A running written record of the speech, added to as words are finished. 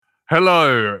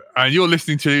Hello, and you're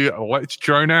listening to Let's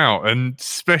Drone Out. And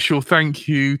special thank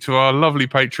you to our lovely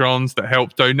patrons that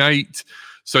help donate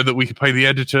so that we can pay the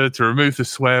editor to remove the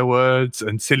swear words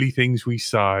and silly things we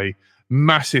say.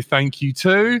 Massive thank you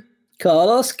to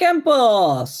Carlos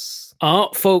Campos,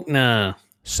 Art Faulkner,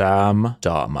 Sam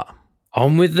Dharma.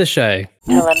 On with the show.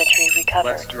 Telemetry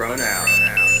recovered. Let's drone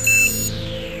out.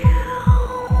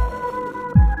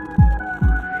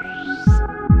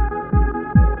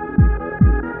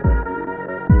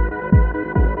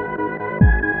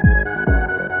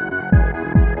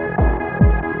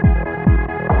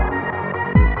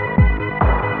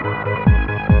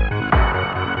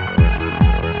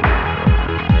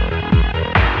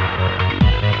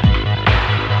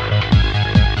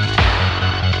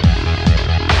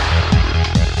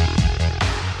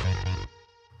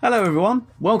 Hello everyone,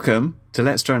 welcome to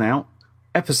Let's Drone Out,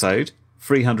 episode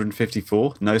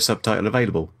 354, no subtitle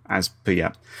available, as per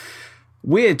yet.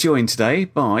 We're joined today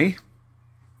by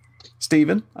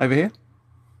Stephen, over here.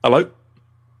 Hello.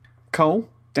 Cole,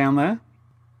 down there.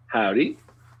 Howdy.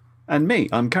 And me,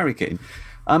 I'm Carrie Keating.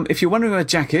 If you're wondering where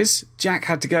Jack is, Jack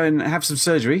had to go and have some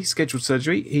surgery, scheduled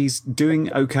surgery. He's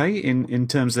doing okay in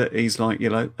terms that he's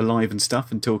alive and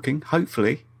stuff and talking.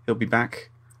 Hopefully he'll be back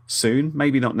soon,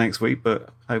 maybe not next week, but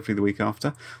hopefully the week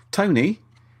after. Tony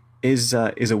is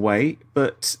away,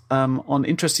 but on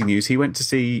interesting news, he went to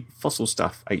see Fossil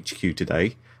Stuff HQ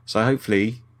today. So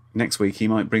hopefully next week he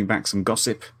might bring back some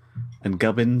gossip and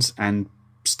gubbins and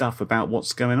stuff about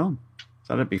what's going on.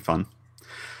 So that'd be fun.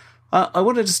 I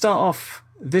wanted to start off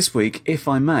this week, if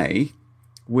I may,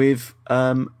 with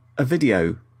a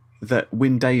video that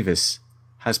Wyn Davis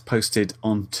has posted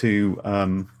onto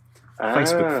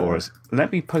Facebook for us.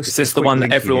 Let me post. Is this the one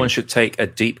that everyone should take a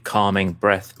deep, calming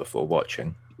breath before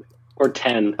watching? Or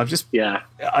 10. I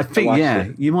think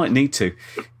it. you might need to.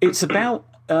 It's about.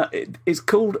 It's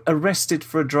called "Arrested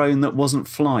for a Drone That Wasn't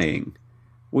Flying,"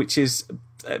 which is.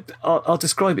 I'll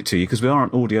describe it to you because we are an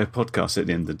audio podcast at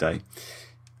the end of the day.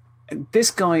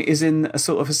 This guy is in a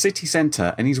sort of a city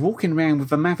centre and he's walking around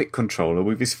with a Mavic controller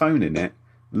with his phone in it,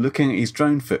 looking at his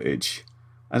drone footage.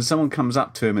 And someone comes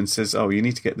up to him and says, "Oh, you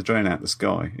need to get the drone out of the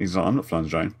sky." He's like, "I'm not flying the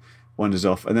drone." Wanders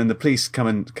off. And then the police come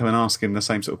and ask him the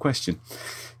same sort of question.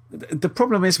 The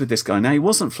problem is with this guy, now he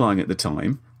wasn't flying at the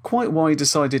time. Quite why he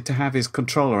decided to have his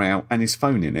controller out and his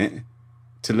phone in it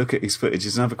to look at his footage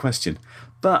is another question.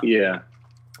 But yeah,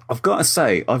 I've got to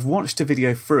say, I've watched a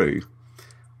video through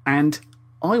and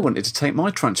I wanted to take my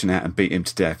truncheon out and beat him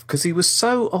to death because he was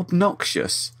so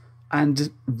obnoxious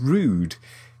and rude.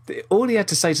 All he had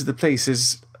to say to the police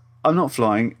is, "I'm not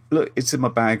flying. Look, it's in my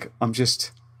bag. I'm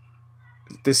just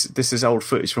this is old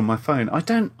footage from my phone." I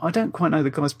don't quite know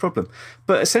the guy's problem,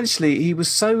 but essentially he was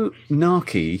so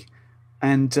narky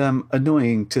and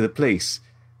annoying to the police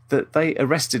that they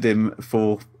arrested him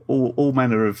for all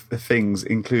manner of things,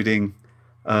 including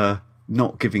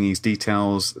not giving his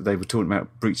details. They were talking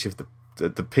about breach of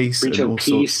the peace, breach of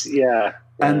peace, yeah.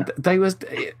 And they was,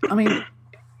 I mean,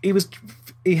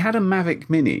 he had a Mavic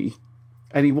Mini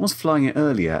and he was flying it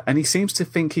earlier and he seems to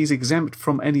think he's exempt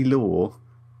from any law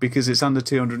because it's under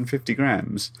 250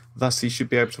 grams. Thus, he should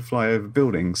be able to fly over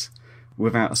buildings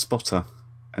without a spotter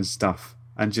and stuff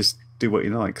and just do what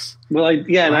he likes. Well, I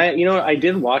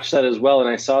did watch that as well, and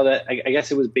I saw that. I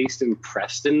guess it was based in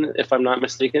Preston, if I'm not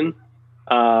mistaken.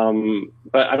 But I'm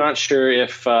not sure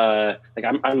if I'm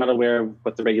not aware of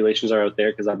what the regulations are out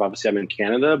there because I'm in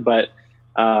Canada. But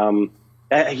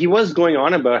he was going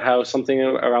on about how something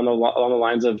along the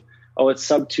lines of, "Oh, it's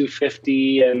sub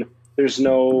 250 and there's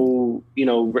no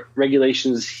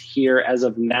regulations here as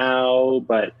of now."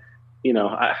 But who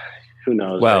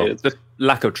knows? Well, right? the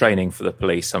lack of training for the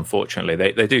police, unfortunately,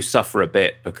 they do suffer a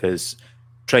bit because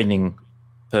training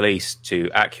police to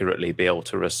accurately be able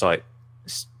to recite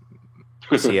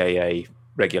CAA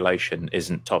regulation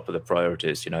isn't top of the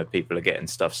priorities. People are getting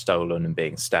stuff stolen and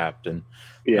being stabbed, and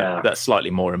that's slightly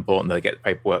more important. They get the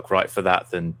paperwork right for that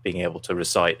than being able to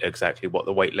recite exactly what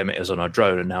the weight limit is on a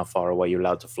drone and how far away you're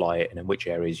allowed to fly it and in which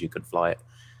areas you can fly it.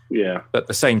 Yeah. But at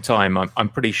the same time, I'm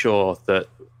pretty sure that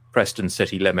Preston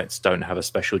city limits don't have a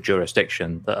special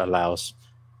jurisdiction that allows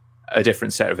a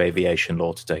different set of aviation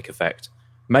law to take effect.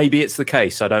 Maybe it's the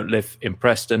case. I don't live in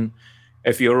Preston.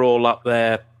 If you're all up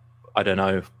there, I don't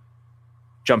know,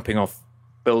 jumping off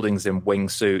buildings in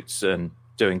wingsuits and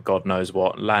doing God knows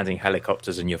what, landing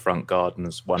helicopters in your front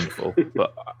garden's wonderful.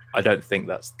 But I don't think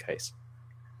that's the case.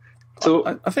 So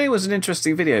I think it was an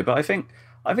interesting video, but I think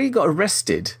he got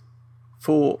arrested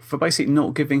for basically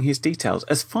not giving his details.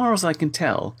 As far as I can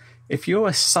tell, if you're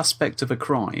a suspect of a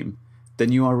crime,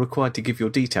 then you are required to give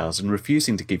your details, and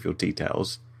refusing to give your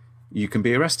details you can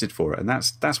be arrested for it, and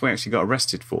that's what he actually got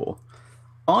arrested for.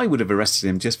 I would have arrested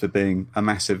him just for being a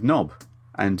massive knob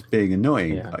and being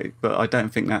annoying, Yeah. but I don't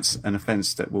think that's an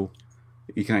offence that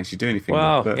you can actually do anything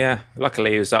Well, with. But, yeah.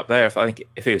 Luckily, he was up there. I think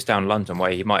if he was down London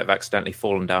way, he might have accidentally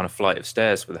fallen down a flight of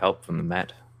stairs with help from the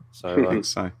Met. So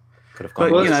so. could have gone.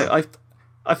 But, worse. you know,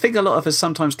 I think a lot of us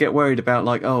sometimes get worried about,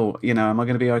 like, oh, you know, am I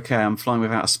going to be okay? I'm flying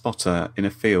without a spotter in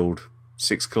a field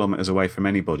 6 kilometres away from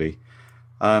anybody.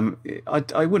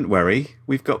 I wouldn't worry.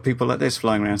 We've got people like this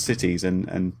flying around cities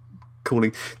and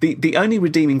calling. The only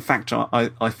redeeming factor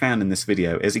I found in this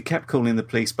video is he kept calling the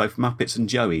police both Muppets and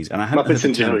Joeys, and I haven't heard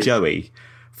the term Joey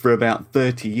for about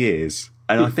 30 years.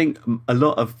 And I think a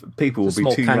lot of people will It's a be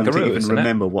small too young to kangaroo, even isn't it?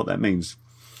 remember what that means.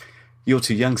 You're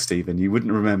too young, Stephen. You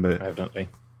wouldn't remember. Evidently,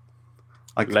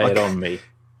 I lay it on me.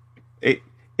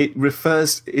 It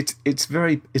refers. It's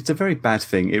a very bad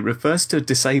thing. It refers to a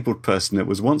disabled person that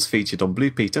was once featured on Blue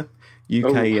Peter,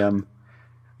 UK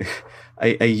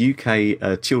a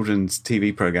UK children's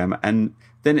TV program, and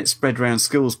then it spread around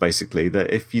schools basically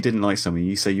that if you didn't like something,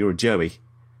 you say you're a Joey,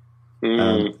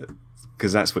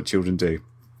 because that's what children do.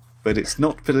 But it's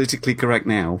not politically correct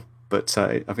now. But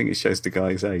I think it shows the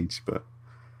guy's age. But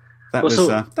that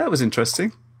was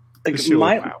interesting. Like For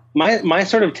sure. my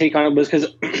sort of take on it was because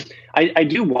I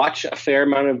do watch a fair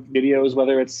amount of videos,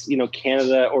 whether it's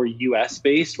Canada or US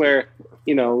based, where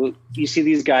you see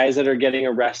these guys that are getting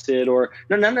arrested, or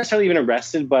not necessarily even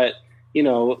arrested, but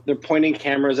they're pointing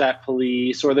cameras at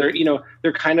police, or they're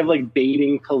kind of like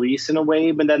baiting police in a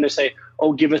way, but then they say,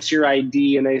 oh, give us your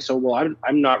ID, and they say, well,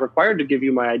 I'm not required to give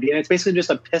you my ID, and it's basically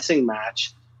just a pissing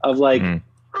match of like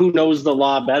who knows the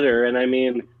law better. And I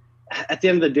mean, at the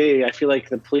end of the day, I feel like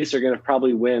the police are going to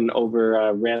probably win over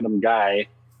a random guy.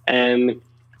 And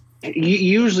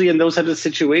usually in those types of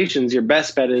situations, your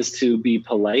best bet is to be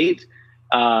polite,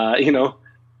 follow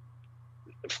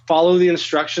the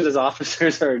instructions as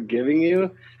officers are giving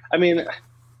you. I mean,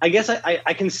 I guess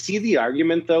I can see the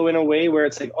argument, though, in a way where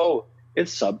it's like, oh,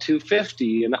 it's sub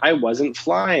 250 and I wasn't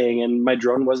flying and my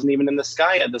drone wasn't even in the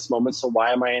sky at this moment. So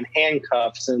why am I in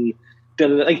handcuffs? And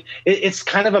like it's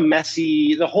kind of a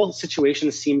messy. The whole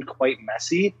situation seemed quite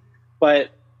messy, but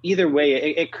either way,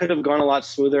 it could have gone a lot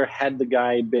smoother had the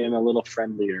guy been a little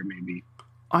friendlier, maybe.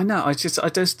 I know. I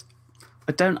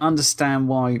don't understand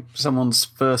why someone's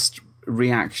first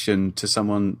reaction to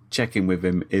someone checking with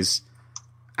him is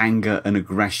anger and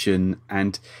aggression,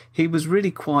 and he was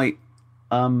really quite.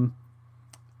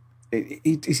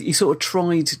 He sort of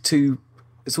tried to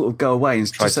sort of go away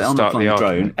and just say, I'm not flying a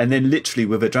drone, and then literally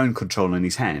with a drone controller in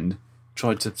his hand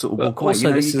tried to sort of walk away.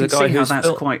 Also, this is a guy who's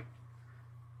quite.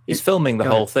 He's filming the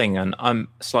whole thing, and I'm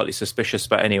slightly suspicious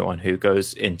about anyone who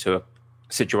goes into a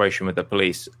situation with the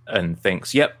police and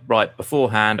thinks, yep, right,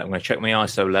 beforehand, I'm going to check my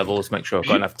ISO levels, make sure I've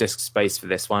got enough disk space for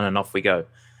this one, and off we go.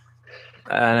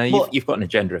 You've got an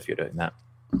agenda if you're doing that.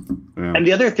 Yeah. And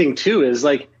the other thing, too, is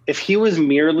like if he was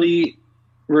merely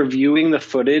reviewing the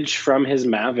footage from his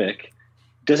Mavic,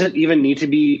 does it even need to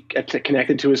be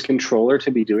connected to his controller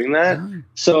to be doing that?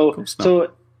 No,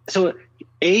 So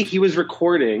A, he was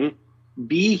recording.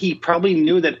 B, he probably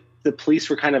knew that the police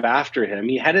were kind of after him.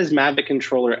 He had his Mavic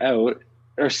controller out,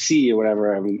 or C, or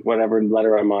whatever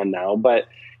letter I'm on now. But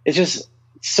it's just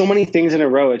so many things in a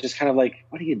row. It's just kind of like,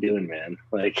 what are you doing, man?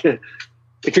 Like,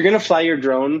 if you're going to fly your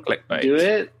drone, Clickbait. do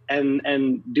it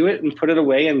and do it and put it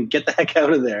away and get the heck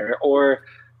out of there. Or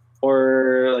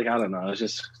like, I don't know.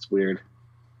 It's weird.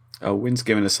 Oh, Wynn's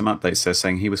giving us some updates there,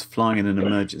 saying he was flying in an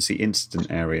emergency incident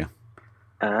area.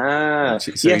 So yes,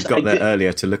 he got I there did,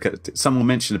 earlier to look at. Someone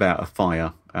mentioned about a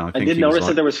fire. I did notice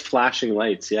that there was flashing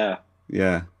lights. Yeah.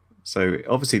 Yeah. So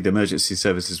obviously the emergency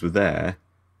services were there.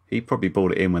 He probably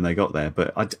brought it in when they got there,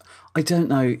 but I don't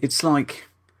know. It's like,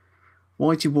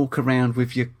 why'd you walk around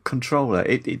with your controller?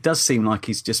 It does seem like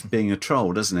he's just being a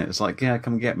troll, doesn't it? It's like, yeah,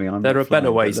 come and get me. There are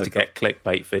better ways to get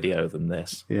clickbait video than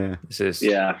this. Yeah. This is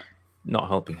not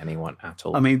helping anyone at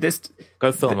all. I mean,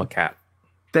 go film a cat.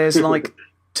 There's like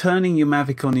turning your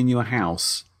Mavic on in your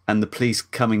house and the police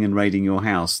coming and raiding your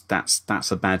house.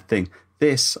 That's a bad thing.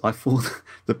 This, I thought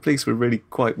the police were really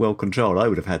quite well controlled. I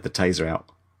would have had the taser out.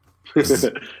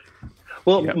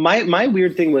 Well, my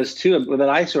weird thing was too that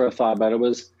I sort of thought about it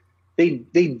was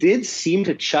they did seem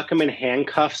to chuck him in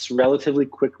handcuffs relatively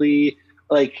quickly,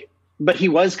 like, but he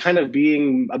was kind of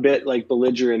being a bit like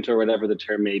belligerent or whatever the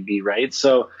term may be, right?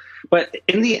 So, but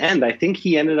in the end, I think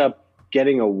he ended up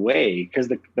getting away because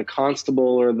the constable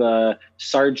or the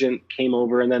sergeant came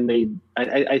over, and then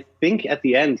I think at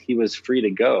the end he was free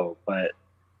to go, but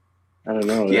I don't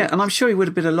know. Yeah, and I'm sure he would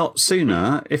have been a lot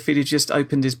sooner if he'd have just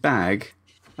opened his bag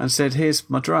and said, "Here's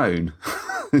my drone."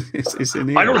 it's in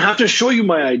here. I don't have to show you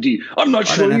my ID. I'm not I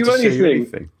don't showing have you to show you anything.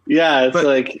 anything. Yeah, it's But-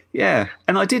 like, Yeah,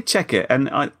 and I did check it, and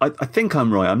I think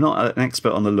I'm right. I'm not an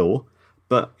expert on the law,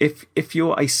 but if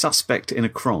you're a suspect in a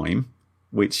crime,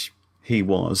 which he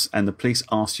was, and the police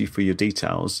asked you for your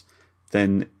details,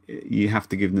 then you have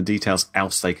to give them the details,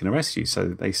 else they can arrest you. So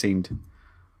they seemed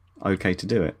okay to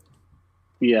do it.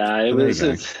 yeah, Well, there you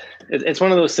go. it's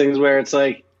one of those things where it's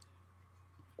like,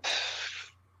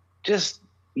 just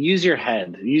use your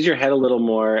head a little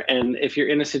more. And if you're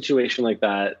in a situation like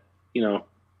that,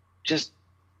 just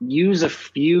use a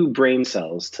few brain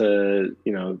cells to,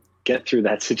 get through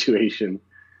that situation.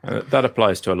 That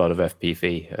applies to a lot of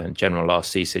FPV and general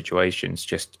RC situations.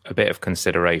 Just a bit of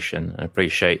consideration and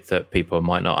appreciate that people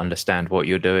might not understand what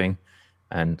you're doing,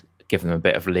 and give them a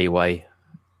bit of leeway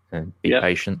and be Yep.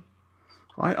 patient.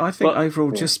 I think Well,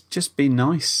 overall, yeah. just be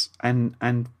nice and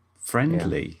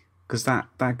friendly, because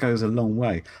that goes a long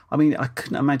way. I mean, I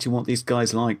couldn't imagine what these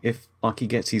guys like if he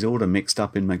gets his order mixed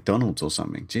up in McDonald's or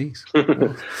something. Jeez.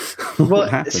 What Well,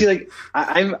 happened? see, like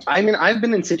I've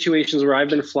been in situations where I've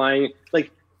been flying, like,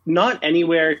 not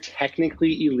anywhere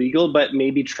technically illegal, but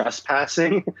maybe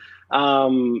trespassing.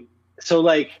 So,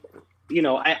 like,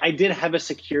 I did have a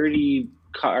security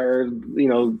car,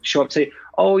 show up, say,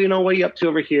 "Oh, what are you up to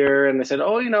over here?" And I said,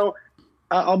 "Oh,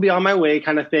 I'll be on my way,"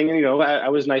 kind of thing. And I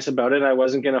was nice about it. I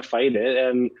wasn't going to fight it,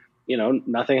 and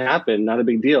nothing happened. Not a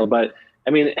big deal. But I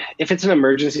mean, if it's an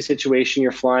emergency situation,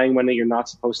 you're flying when you're not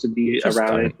supposed to be Just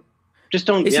around don't. it. Just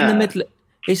don't. It's yeah. in the middle.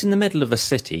 It's in the middle of a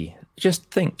city. Just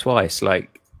think twice.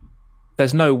 Like,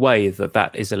 there's no way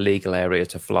that is a legal area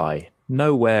to fly.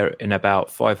 Nowhere in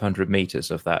about 500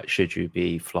 meters of that should you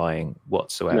be flying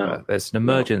whatsoever. No. There's an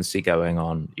emergency going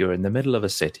on. You're in the middle of a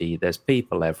city. There's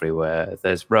people everywhere.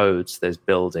 There's roads. There's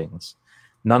buildings.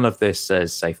 None of this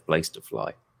says safe place to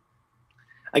fly.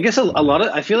 I guess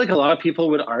I feel like a lot of people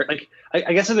would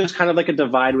I guess there's kind of like a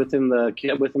divide within the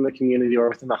community or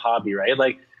within the hobby, right?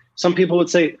 Like, some people would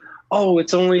say, "Oh,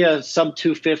 it's only a sub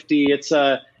 250. It's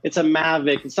a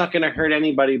Mavic. It's not going to hurt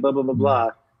anybody." Blah blah blah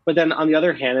blah. But then on the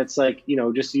other hand, it's like,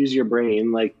 just use your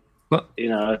brain. Like, Well,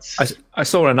 it's I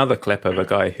saw another clip of a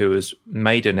guy who was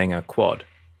maidening a quad,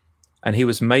 and he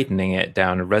was maidening it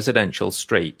down a residential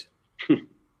street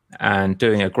and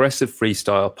doing aggressive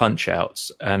freestyle punch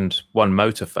outs, and one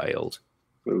motor failed.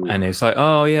 And it's like,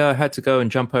 "Oh yeah, I had to go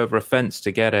and jump over a fence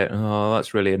to get it. Oh,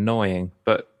 that's really annoying."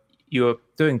 But you're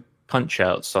doing punch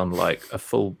outs on like a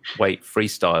full weight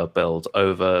freestyle build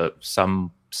over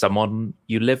someone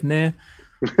you live near.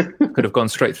 Could have gone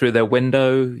straight through their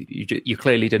window. You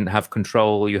clearly didn't have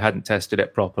control. You hadn't tested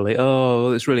it properly.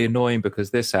 "Oh, it's really annoying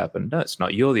because this happened." No, it's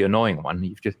not. You're the annoying one.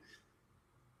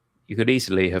 You could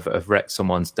easily have wrecked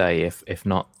someone's day if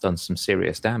not done some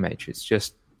serious damage. It's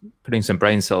just putting some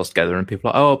brain cells together, and people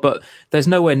are like, "Oh, but there's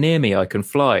nowhere near me I can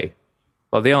fly."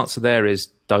 Well, the answer there is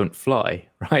don't fly,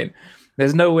 right?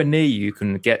 There's nowhere near you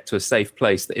can get to a safe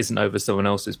place that isn't over someone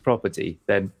else's property.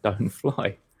 Then don't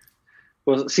fly.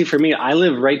 Well, see, for me, I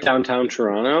live right downtown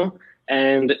Toronto,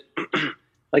 and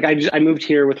like I moved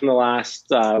here within the last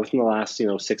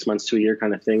 6 months to a year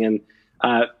kind of thing,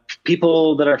 and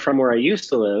people that are from where I used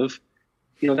to live,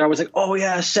 they're always like, "Oh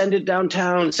yeah, send it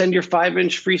downtown, send your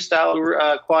 5-inch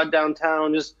freestyle quad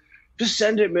downtown, just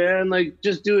send it, man, like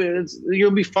just do it, you'll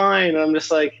be fine." And I'm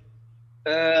just like,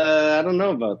 I don't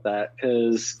know about that,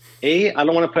 because I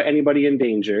don't want to put anybody in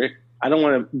danger. I don't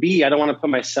want to put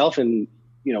myself in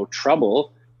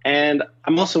trouble, and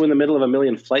I'm also in the middle of a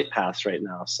million flight paths right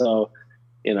now, so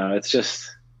it's just,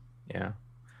 Yeah.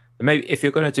 Maybe if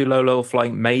you're going to do low level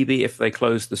flying, maybe if they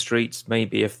close the streets,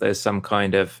 maybe if there's some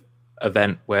kind of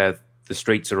event where the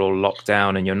streets are all locked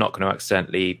down and you're not going to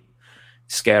accidentally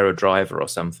scare a driver or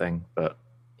something. But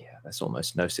yeah, there's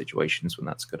almost no situations when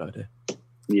that's a good idea.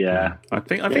 yeah. I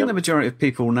think the majority of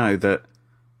people know that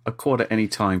a quad at any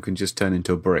time can just turn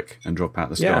into a brick and drop out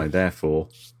the sky. Yeah. Therefore,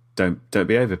 don't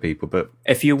be over people. But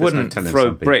If you there's no wouldn't telling throw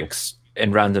some people. bricks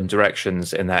in random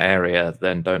directions in that area,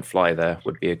 then don't fly there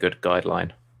would be a good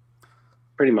guideline.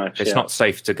 Pretty much. If it's yeah. not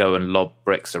safe to go and lob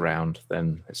bricks around,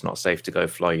 then it's not safe to go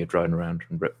fly your drone around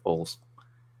and rip balls.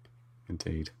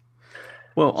 Indeed.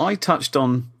 Well, I touched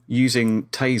on using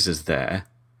tasers there,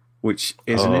 which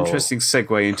is an Oh. interesting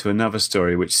segue into another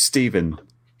story which Stephen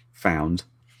found.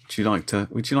 Would you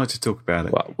like to talk about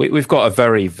it? Well, we've got a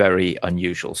very, very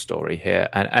unusual story here,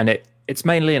 and it's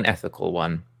mainly an ethical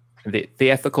one. The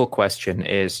ethical question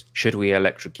is, should we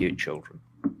electrocute children?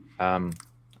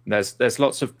 There's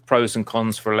lots of pros and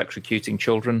cons for electrocuting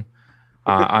children.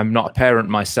 I'm not a parent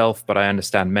myself, but I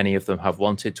understand many of them have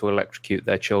wanted to electrocute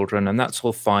their children, and that's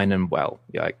all fine and well.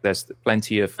 Like, there's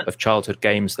plenty of childhood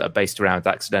games that are based around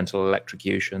accidental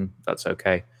electrocution. That's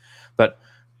okay. But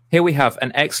here we have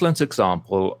an excellent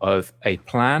example of a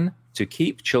plan to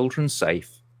keep children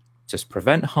safe, to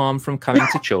prevent harm from coming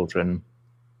to children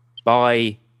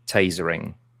by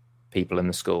tasering people in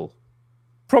the school.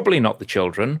 Probably not the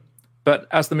children, but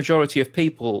as the majority of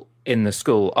people in the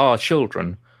school are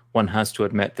children, one has to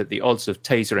admit that the odds of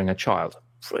tasering a child are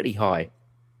pretty high.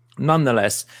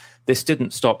 Nonetheless, this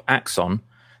didn't stop Axon,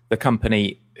 the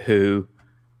company who,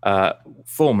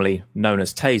 formerly known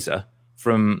as Taser,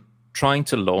 from trying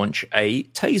to launch a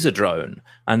taser drone.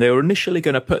 And they were initially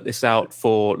going to put this out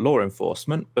for law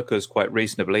enforcement because, quite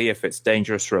reasonably, if it's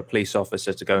dangerous for a police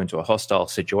officer to go into a hostile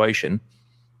situation,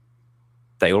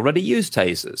 they already use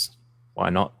tasers. Why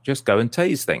not just go and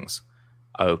tase things?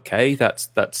 Okay,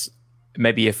 that's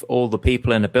maybe if all the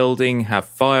people in a building have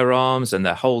firearms and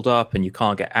they're holed up and you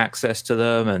can't get access to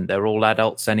them and they're all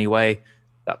adults anyway,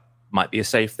 that might be a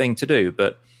safe thing to do.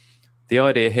 But the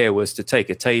idea here was to take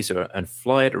a taser and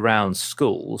fly it around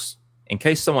schools in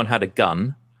case someone had a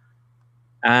gun.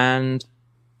 And,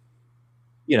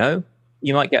 you know,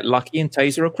 you might get lucky and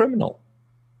taser a criminal.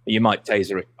 You might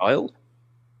taser a child.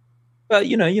 But,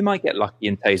 you know, you might get lucky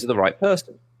and taser the right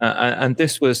person. And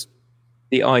this was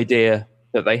the idea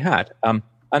that they had. An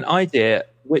idea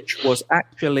which was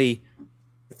actually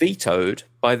vetoed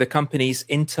by the company's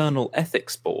internal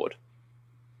ethics board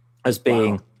as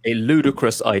being a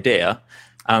ludicrous idea.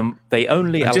 They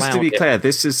only allowed just to be clear,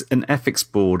 this is an ethics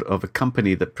board of a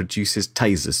company that produces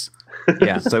tasers.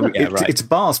 Yeah. So its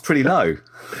bar's pretty low.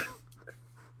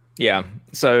 Yeah.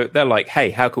 So they're like, hey,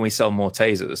 how can we sell more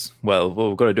tasers? Well,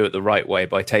 we've got to do it the right way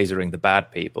by tasering the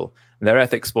bad people. And their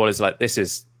ethics board is like, this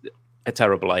is a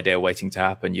terrible idea waiting to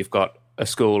happen. You've got a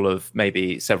school of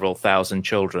maybe several thousand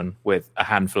children with a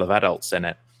handful of adults in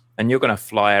it. And you're going to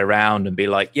fly around and be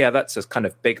like, yeah, that's a kind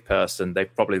of big person. They're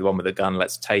probably the one with a gun.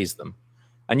 Let's tase them.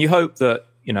 And you hope that,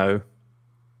 you know,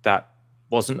 that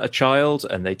wasn't a child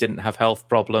and they didn't have health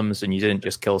problems and you didn't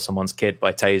just kill someone's kid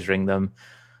by tasering them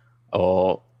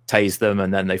or tase them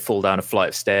and then they fall down a flight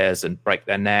of stairs and break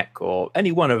their neck, or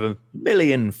any one of a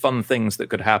million fun things that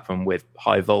could happen with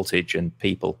high voltage and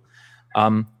people.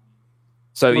 The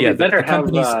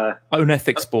company's own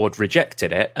ethics board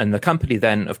rejected it, and the company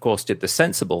then, of course, did the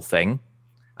sensible thing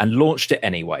and launched it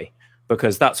anyway,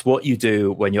 because that's what you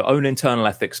do when your own internal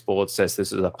ethics board says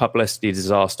this is a publicity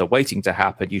disaster waiting to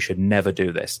happen. You should never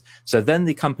do this. So then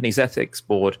the company's ethics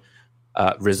board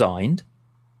resigned.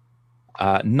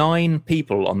 9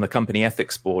 people on the company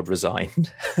ethics board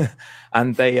resigned,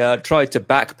 and they tried to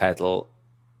backpedal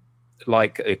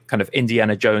like a kind of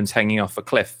Indiana Jones hanging off a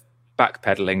cliff,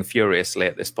 backpedaling furiously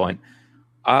at this point.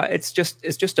 It's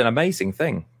just an amazing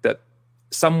thing that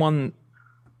someone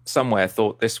somewhere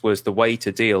thought this was the way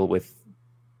to deal with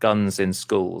guns in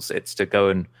schools. It's to go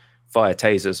and fire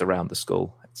tasers around the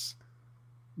school.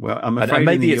 Well, I'm afraid and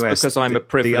maybe in the it's US, because I'm a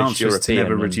privileged the answer European. is to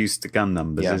never reduce the gun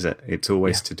numbers, is it? It's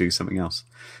always to do something else.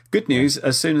 Good news,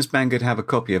 as soon as Banggood have a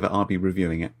copy of it, I'll be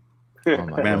reviewing it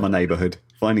around my neighbourhood,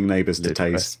 finding neighbours to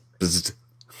tase. Bzzzt.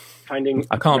 Finding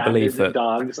I can't believe that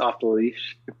dogs off the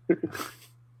leash.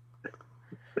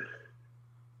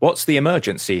 What's the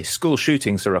emergency? School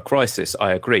shootings are a crisis,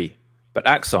 I agree. But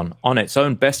Axon, on its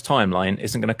own best timeline,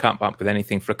 isn't going to come up with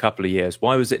anything for a couple of years.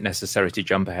 Why was it necessary to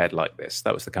jump ahead like this?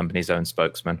 That was the company's own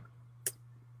spokesman.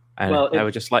 And they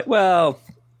were just like, well,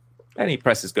 any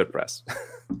press is good press.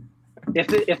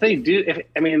 If they do,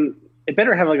 it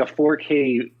better have like a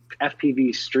 4K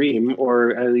FPV stream,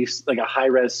 or at least like a high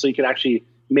res, so you can actually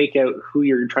make out who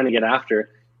you're trying to get after.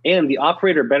 And the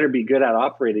operator better be good at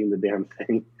operating the damn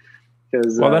thing.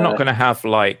 Well, they're not going to have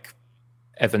like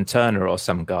Evan Turner or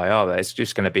some guy, are they? It's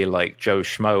just going to be like Joe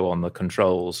Schmo on the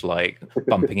controls, like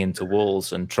bumping into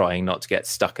walls and trying not to get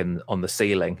stuck on the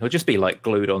ceiling. He'll just be like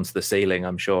glued onto the ceiling,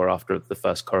 I'm sure, after the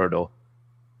first corridor.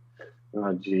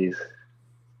 Oh, jeez.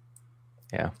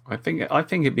 Yeah. I think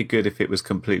it'd be good if it was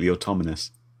completely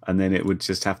autonomous, and then it would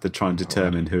just have to try and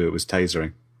determine who it was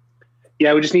tasering.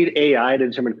 Yeah, we just need AI to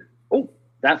determine,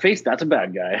 that face, that's a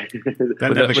bad guy.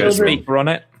 With a speaker on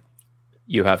it.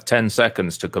 You have 10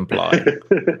 seconds to comply.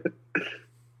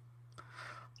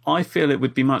 I feel it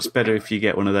would be much better if you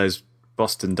get one of those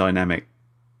Boston Dynamic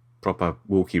proper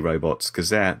walkie robots, because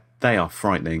they are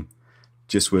frightening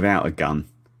just without a gun.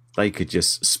 They could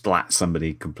just splat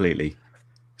somebody completely.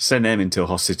 Send them into a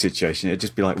hostage situation. It'd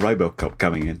just be like RoboCop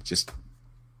coming in. Just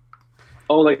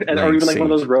or even like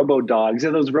one of those Robo Dogs.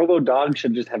 Yeah, those Robo Dogs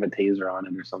should just have a taser on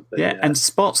it or something. Yeah, and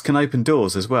spots can open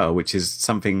doors as well, which is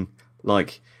something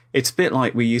like It's a bit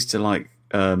like we used to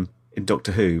in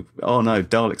Doctor Who. Oh no,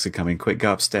 Daleks are coming! Quick,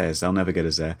 go upstairs. They'll never get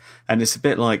us there. And it's a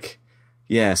bit like,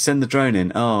 yeah, send the drone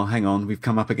in. Oh, hang on, we've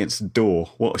come up against a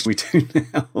door. What should we do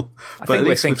now? I think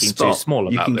we're thinking too small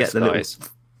about you can this, get the guys.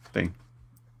 little thing.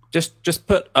 Just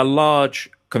put a large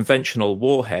conventional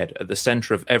warhead at the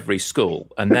center of every school,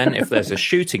 and then if there's a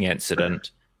shooting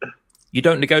incident, you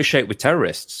don't negotiate with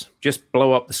terrorists. Just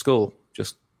blow up the school.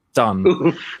 Just done.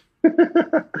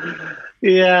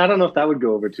 Yeah, I don't know if that would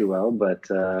go over too well, but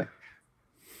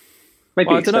might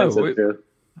be expensive too.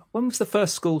 When was the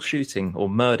first school shooting or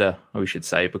murder? We should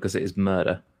say, because it is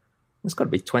murder. It's got to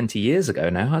be 20 years ago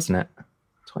now, hasn't it?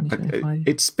 2025.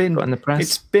 It's been Got in the press.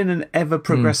 It's been an ever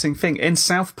progressing thing in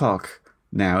South Park.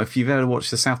 Now, if you've ever watched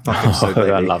the South Park episode, I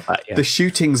lately, love that. Yeah. the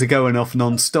shootings are going off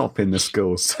non-stop in the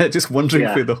schools. They're just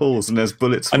wandering through the halls, and there's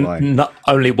bullets flying. And not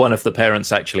only one of the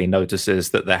parents actually notices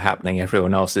that they're happening.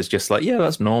 Everyone else is just like, yeah,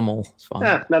 that's normal. It's fine.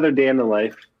 Yeah, another day in the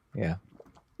life. Yeah.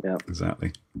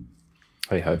 Exactly.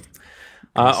 Hey ho.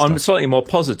 On slightly more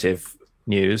positive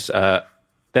news,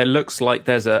 there looks like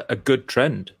there's a good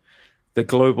trend. The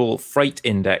global freight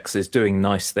index is doing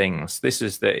nice things. This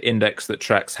is the index that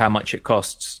tracks how much it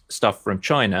costs stuff from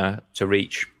China to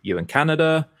reach you in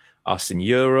Canada, us in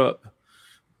Europe,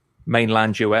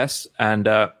 mainland US. And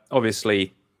obviously,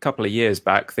 a couple of years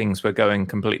back, things were going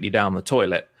completely down the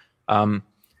toilet.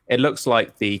 It looks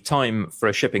like the time for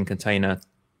a shipping container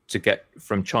to get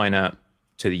from China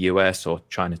to the US or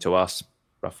China to us,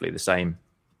 roughly the same,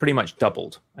 pretty much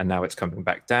doubled. And now it's coming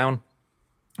back down.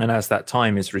 And as that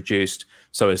time is reduced,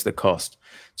 so is the cost.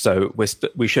 So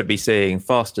we should be seeing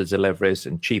faster deliveries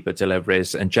and cheaper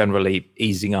deliveries and generally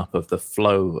easing up of the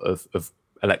flow of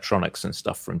electronics and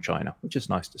stuff from China, which is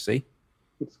nice to see.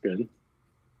 It's good.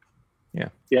 Yeah.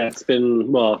 Yeah, it's been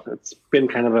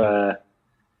kind of a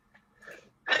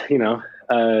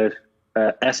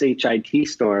SHIT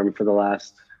storm for the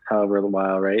last however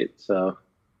while, right? So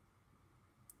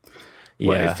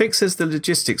Well, Yeah. it fixes the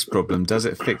logistics problem. Does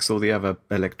it fix all the other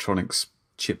electronics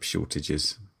chip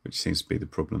shortages, which seems to be the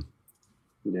problem?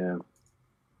 yeah.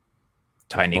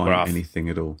 Tiny Buying graph. anything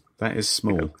at all. That is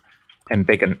small. And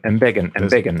big and big and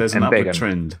big and There's an big. upward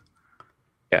trend.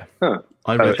 Yeah. Huh.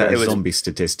 I read that it as was- zombie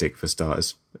statistic for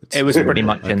starters. It was pretty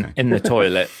much Okay. in the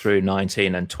toilet through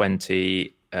 19 and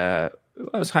 20. I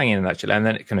was hanging in actually, and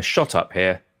then it kind of shot up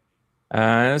here.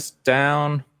 It's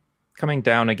down, coming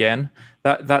down again.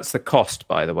 That's the cost,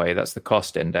 by the way. That's the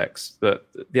cost index.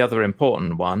 The other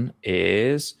important one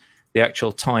is the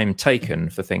actual time taken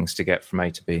for things to get from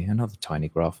A to B. Another tiny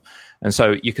graph. And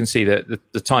so you can see that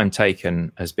the time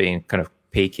taken has been kind of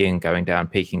peaking, going down,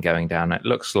 peaking, going down. It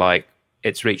looks like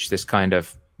it's reached this kind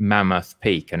of mammoth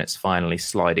peak and it's finally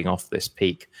sliding off this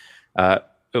peak. It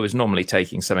was normally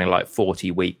taking something like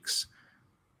 40 weeks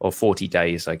or 40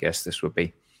 days, I guess this would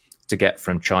be, to get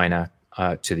from China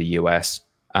to the US.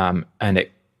 And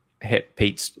it hit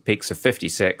peaks of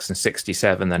 56 and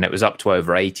 67, then it was up to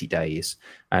over 80 days.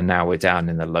 And now we're down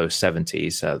in the low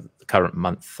 70s. The current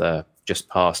month just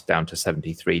passed down to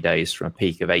 73 days from a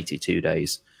peak of 82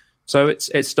 days. So it's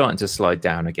starting to slide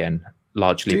down again,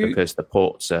 largely because the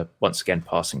ports are once again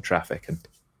passing traffic and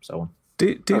so on.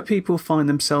 Do people find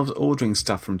themselves ordering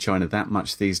stuff from China that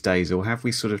much these days, or have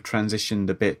we sort of transitioned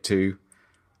a bit to...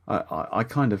 I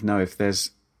kind of know if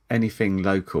there's anything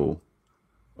local,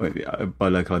 by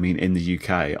local I mean in the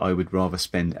UK, I would rather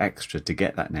spend extra to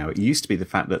get that now. It used to be the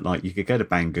fact that like you could go to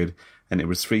Banggood and it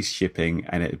was free shipping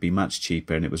and it would be much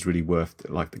cheaper and it was really worth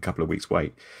like a couple of weeks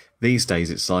wait. These days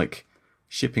it's like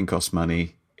shipping costs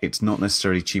money, it's not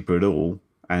necessarily cheaper at all,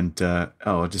 and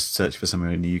I'll just search for somewhere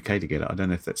in the UK to get it. I don't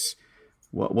know if that's...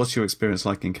 What's your experience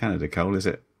like in Canada, Cole? Is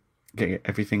it getting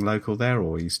everything local there,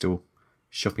 or are you still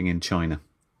shopping in China?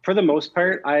 For the most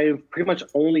part, I've pretty much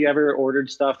only ever ordered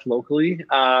stuff locally.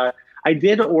 I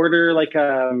did order like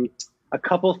a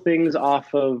couple things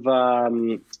off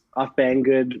Banggood.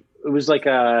 It was like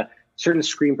certain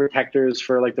screen protectors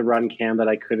for like the run cam that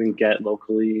I couldn't get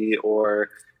locally, or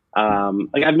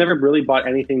like I've never really bought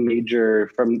anything major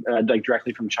from like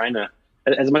directly from China.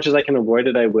 As much as I can avoid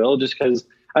it, I will, just because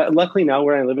luckily now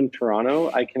where I live in Toronto,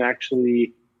 I can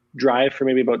actually drive for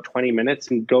maybe about 20 minutes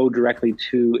and go directly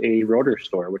to a rotor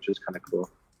store, which is kind of cool.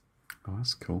 Oh,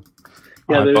 that's cool.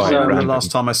 Yeah, there's I remember the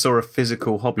last time I saw a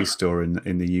physical hobby store in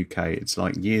the UK. It's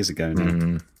like years ago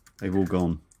now. They've all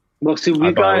gone. Well, see, I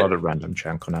we've buy got a lot of random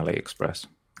junk on AliExpress.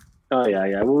 Oh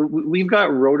yeah. Well, we've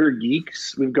got Rotor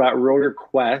Geeks, we've got Rotor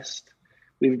Quest,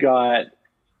 we've got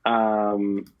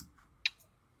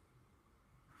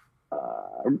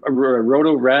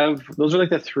Roto Rev. Those are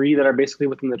like the three that are basically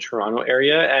within the Toronto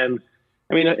area. And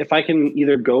I mean, if I can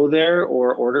either go there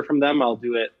or order from them, I'll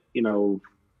do it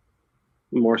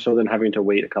more so than having to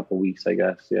wait a couple weeks, I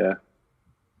guess. Yeah.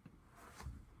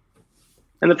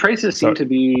 And the prices seem to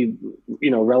be,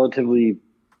 relatively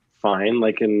fine.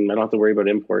 Like, and I don't have to worry about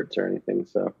imports or anything.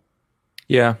 So,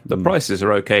 yeah, the prices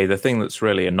are okay. The thing that's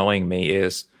really annoying me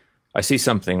is I see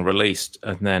something released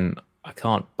and then I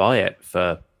can't buy it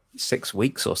for 6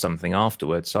 weeks or something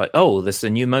afterwards. Like, oh, there's a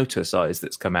new motor size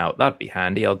that's come out. That'd be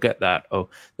handy. I'll get that. Oh,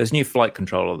 there's a new flight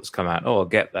controller that's come out. Oh, I'll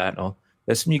get that. Oh,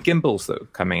 there's some new gimbals that are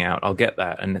coming out. I'll get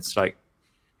that. And it's like,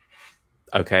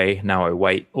 okay, now I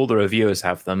wait. All the reviewers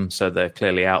have them, so they're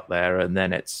clearly out there, and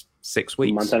then it's 6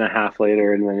 weeks. A month and a half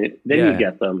later, and then you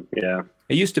get them. Yeah.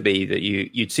 It used to be that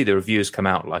you'd see the reviews come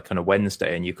out like on a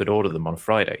Wednesday, and you could order them on a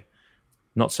Friday.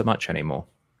 Not so much anymore.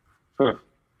 Huh.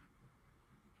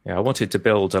 Yeah, I wanted to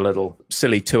build a little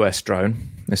silly 2S drone.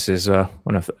 This is a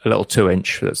little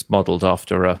 2-inch that's modeled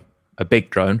after a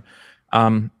big drone.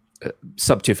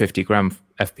 Sub 250 gram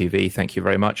FPV, thank you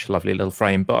very much. Lovely little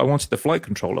frame. But I wanted the flight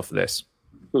controller for this.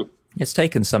 It's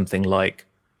taken something like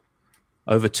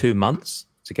over 2 months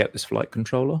to get this flight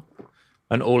controller.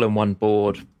 An all-in-one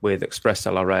board with Express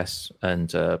LRS and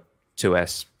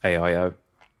 2S AIO.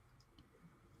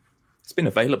 It's been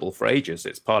available for ages.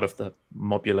 It's part of the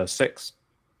Mobula 6.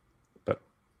 But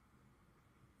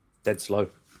dead slow.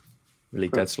 Really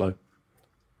dead slow.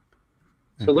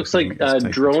 So it looks like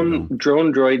Drone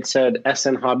Droid said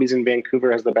SN Hobbies in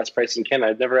Vancouver has the best price in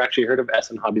Canada. I've never actually heard of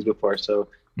SN Hobbies before, so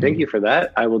thank you for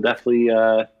that. I will definitely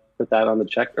put that on the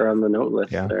check or on the note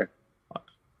list there.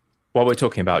 While we're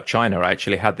talking about China, I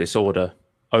actually had this order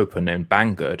open in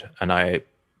Banggood, and I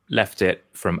left it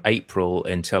from April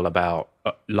until about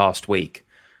last week,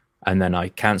 and then I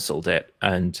cancelled it,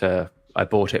 and I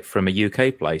bought it from a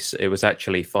UK place. It was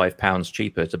actually £5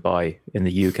 cheaper to buy in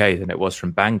the UK than it was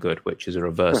from Banggood, which is a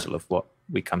reversal of what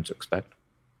we come to expect.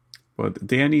 Well,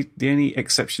 the only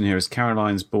exception here is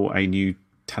Caroline's bought a new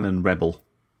Talon Rebel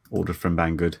ordered from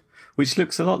Banggood, which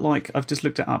looks a lot like, I've just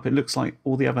looked it up, it looks like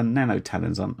all the other Nano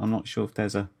Talons. I'm not sure if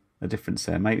there's a difference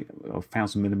there. Maybe a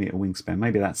 1,000mm wingspan.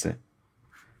 Maybe that's it.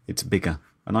 It's bigger.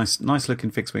 A nice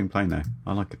looking fixed wing plane though.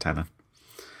 I like a Talon.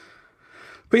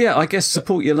 But yeah, I guess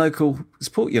support your local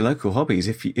hobbies.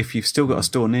 If you've still got a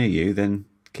store near you, then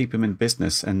keep them in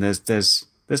business. And there's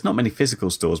not many physical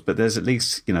stores, but there's at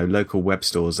least local web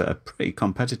stores that are pretty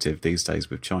competitive these days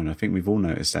with China. I think we've all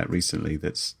noticed that recently.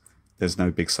 There's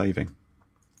no big saving.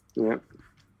 Yeah.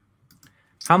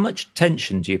 How much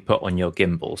tension do you put on your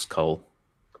gimbals, Cole?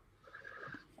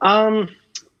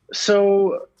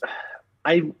 So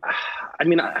I've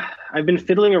been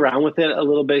fiddling around with it a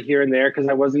little bit here and there because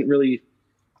I wasn't really.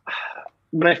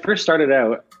 When I first started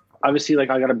out, obviously, I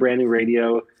got a brand new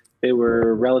radio. They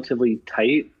were relatively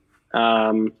tight.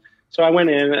 So I went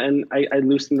in and I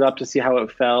loosened it up to see how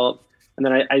it felt. And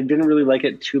then I didn't really like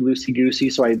it too loosey-goosey,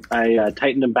 so I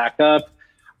tightened them back up.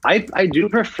 I do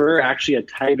prefer actually a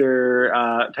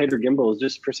tighter gimbals.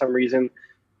 Just for some reason,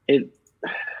 I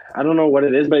don't know what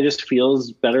it is, but it just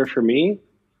feels better for me.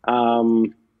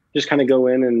 Just kind of go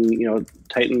in and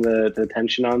tighten the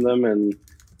tension on them, and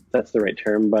that's the right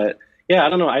term. But yeah, I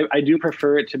don't know. I do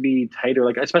prefer it to be tighter,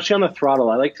 especially on the throttle.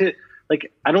 I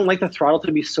don't like the throttle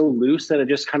to be so loose that it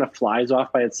just kind of flies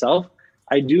off by itself.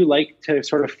 I do like to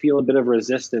sort of feel a bit of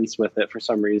resistance with it for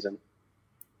some reason.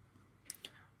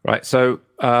 Right. So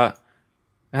I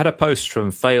had a post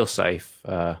from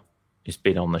Failsafe. He's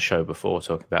been on the show before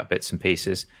talking about bits and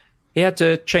pieces. He had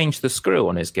to change the screw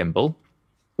on his gimbal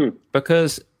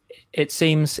because it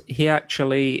seems he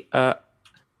actually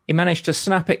he managed to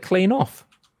snap it clean off.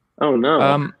 Oh,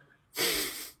 no.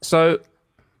 So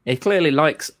he clearly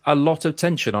likes a lot of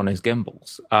tension on his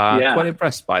gimbals. Quite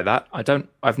impressed by that.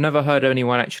 I've never heard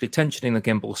anyone actually tensioning the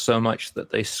gimbal so much that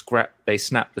they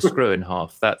snap the screw in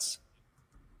half. That's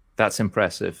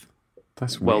impressive.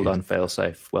 That's well weird. done,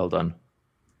 Failsafe. Well done.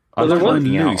 I don't mind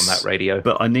working out loose on that radio,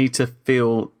 but I need to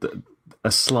feel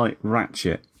a slight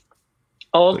ratchet.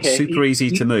 Oh, okay. It's super easy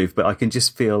to move, but I can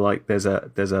just feel like there's a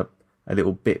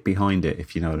little bit behind it,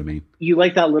 if you know what I mean. You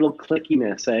like that little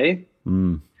clickiness, eh?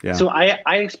 Yeah. So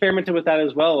I experimented with that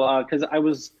as well because I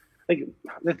was like,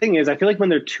 the thing is, I feel like when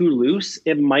they're too loose,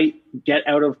 it might get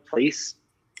out of place.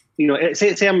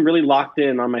 Say I'm really locked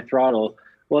in on my throttle.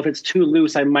 Well, if it's too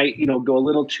loose, I might go a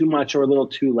little too much or a little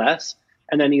too less,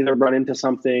 and then either run into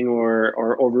something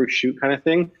or overshoot kind of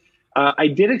thing. I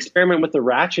did experiment with the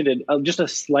ratcheted, just a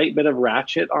slight bit of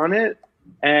ratchet on it,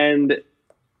 and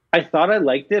I thought I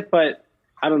liked it, but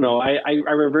I don't know. I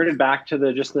reverted back to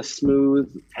the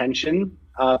smooth tension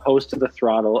opposed to the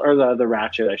throttle or the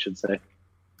ratchet, I should say.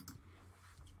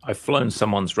 I've flown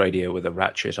someone's radio with a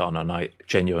ratchet on, and I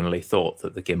genuinely thought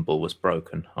that the gimbal was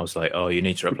broken. I was like, "Oh, you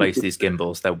need to replace these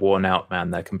gimbals. They're worn out,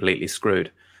 man. They're completely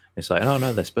screwed." It's like, "Oh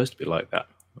no, they're supposed to be like that."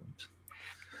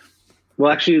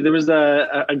 Well, actually, there was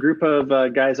a group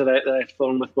of guys that I've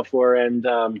flown with before, and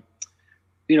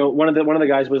one of the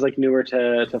guys was like newer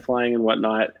to flying and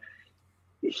whatnot.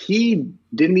 He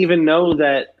didn't even know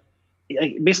that.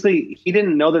 Basically, he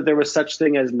didn't know that there was such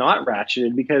thing as not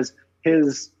ratcheted, because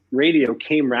his radio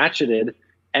came ratcheted,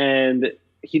 and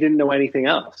he didn't know anything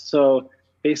else. So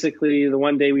basically, the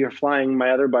one day we were flying,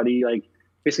 my other buddy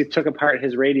basically took apart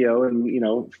his radio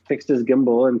and fixed his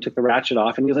gimbal and took the ratchet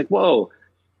off, and he was like, "Whoa."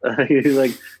 He's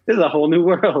like, "This is a whole new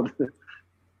world."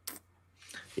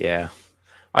 Yeah.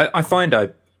 I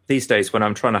find these days when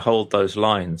I'm trying to hold those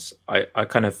lines, I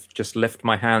kind of just lift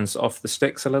my hands off the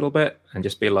sticks a little bit and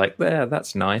just be like, "There,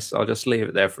 that's nice." I'll just leave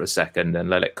it there for a second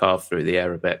and let it carve through the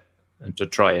air a bit, and to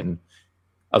try and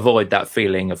avoid that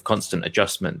feeling of constant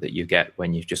adjustment that you get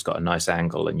when you've just got a nice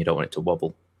angle and you don't want it to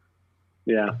wobble.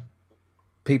 Yeah.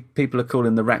 People are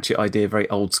calling the ratchet idea very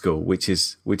old school, which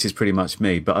is pretty much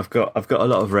me. But I've got a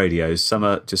lot of radios. Some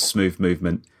are just smooth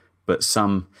movement, but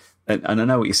some, and I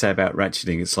know what you say about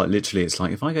ratcheting. It's like literally, it's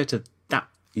like if I go to that,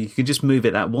 you can just move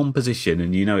it that one position,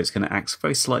 and it's going to act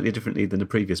very slightly differently than the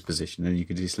previous position, and you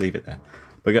can just leave it there.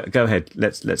 But go ahead,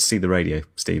 let's see the radio,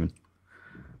 Stephen.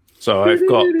 So I've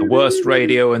got the worst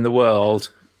radio in the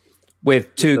world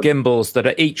with two gimbals that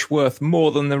are each worth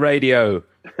more than the radio.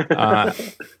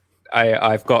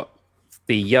 I've got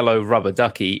the yellow rubber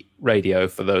ducky radio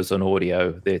for those on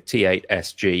audio, the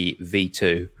T8SG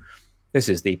V2. This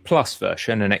is the Plus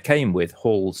version, and it came with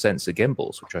Hall sensor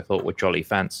gimbals, which I thought were jolly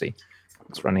fancy.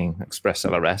 It's running Express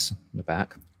LRS in the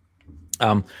back.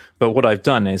 But what I've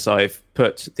done is I've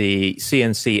put the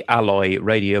CNC Alloy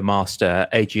Radio Master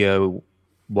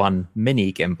AGO1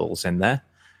 mini gimbals in there,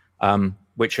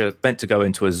 which are meant to go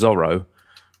into a Zorro.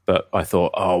 But I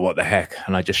thought, oh, what the heck?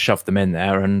 And I just shoved them in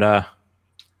there and, off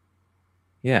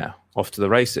to the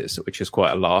races, which is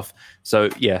quite a laugh. So,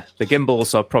 yeah, the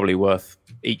gimbals are probably worth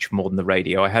each more than the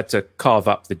radio. I had to carve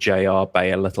up the JR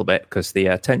bay a little bit because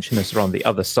the tensioners are on the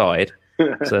other side.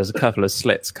 So there's a couple of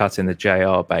slits cut in the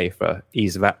JR bay for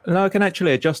ease of that. And I can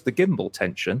actually adjust the gimbal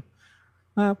tension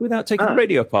without taking the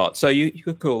radio apart. So you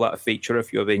could call that a feature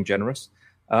if you're being generous.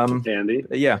 Handy.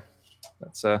 Yeah,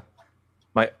 that's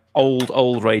my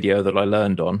old radio that I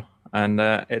learned on, and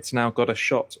it's now got a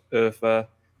shot of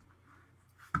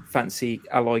fancy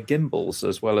alloy gimbals,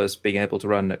 as well as being able to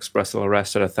run Express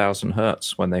LRS at 1,000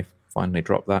 hertz when they finally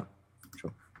drop that.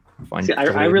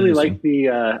 I really like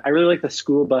the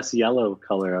school bus yellow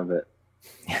color of it.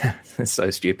 Yeah, it's so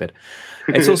stupid.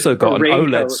 It's also got an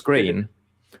OLED screen.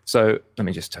 So let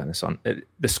me just turn this on.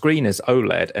 The screen is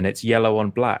OLED and it's yellow on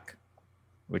black,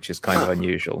 which is kind of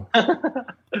unusual.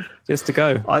 Just to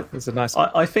go. It's a nice.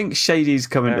 I think Shady's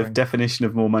coming to the definition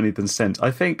of more money than sense.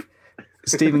 I think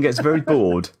Stephen gets very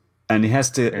bored and he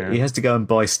has to go and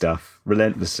buy stuff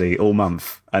relentlessly all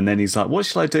month, and then he's like, "What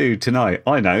shall I do tonight?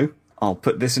 I know. I'll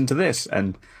put this into this,"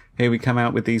 and here we come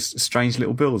out with these strange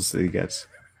little bills that he gets.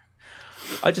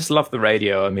 I just love the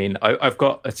radio. I mean, I've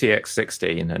got a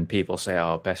TX16, and people say,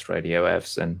 "Oh, best radio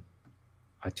evs," and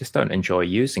I just don't enjoy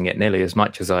using it nearly as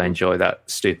much as I enjoy that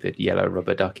stupid yellow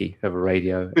rubber ducky of a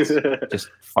radio. It's just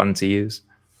fun to use.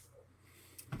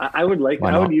 I would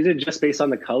use it just based on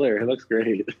the color. It looks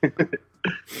great.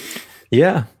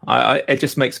 Yeah, it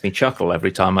just makes me chuckle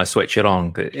every time I switch it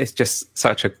on. It's just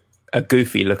such a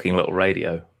goofy looking little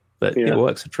radio, but it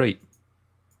works a treat.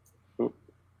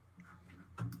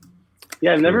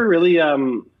 Yeah, I've never really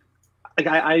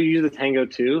I use the Tango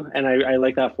too, and I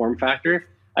like that form factor.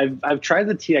 I've tried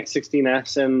the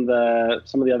TX16S and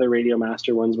some of the other Radio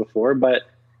Master ones before, but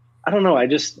I don't know. I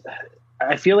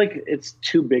feel like it's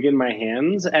too big in my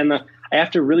hands, and I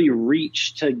have to really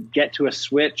reach to get to a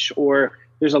switch, or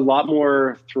there's a lot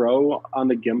more throw on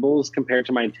the gimbals compared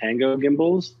to my Tango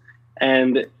gimbals,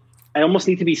 and I almost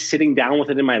need to be sitting down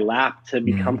with it in my lap to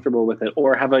be comfortable with it,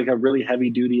 or have like a really heavy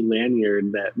duty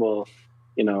lanyard that will,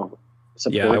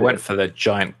 support I went for the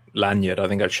giant lanyard. I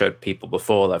think I showed people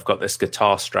before that I've got this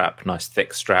guitar strap, nice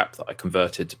thick strap that I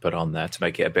converted to put on there to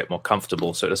make it a bit more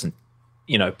comfortable so it doesn't,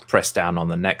 press down on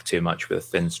the neck too much with a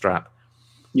thin strap.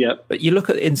 Yeah. But you look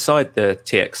at inside the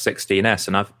TX16S,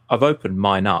 and I've opened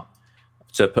mine up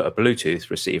to put a Bluetooth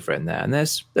receiver in there, and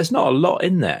there's not a lot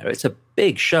in there. It's a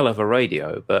big shell of a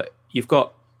radio, but you've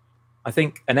got, I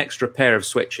think, an extra pair of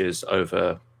switches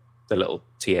over the little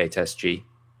T8SG,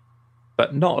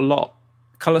 but not a lot.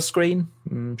 Color screen?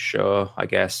 Sure, I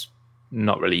guess.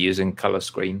 Not really using color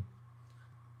screen.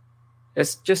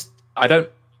 It's just, I don't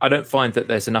I don't find that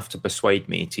there's enough to persuade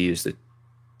me to use the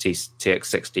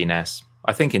TX16S.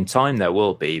 I think in time there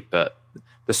will be, but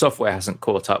the software hasn't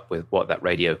caught up with what that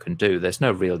radio can do. There's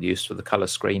no real use for the color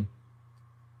screen.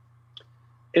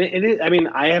 It is. I mean,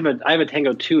 I have a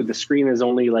Tango 2. The screen is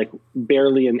only like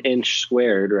barely an inch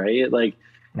squared, right? Like,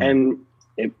 and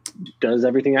it does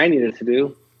everything I need it to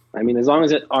do. I mean, as long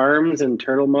as it arms and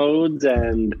turtle modes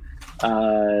and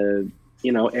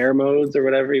air modes or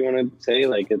whatever you want to say,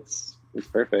 like it's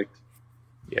perfect.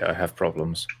 Yeah, I have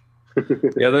problems.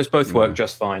 Yeah, those both work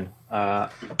just fine. I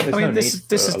mean, this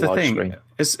is the thing. Screen.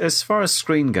 As far as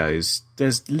screen goes,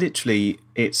 there's literally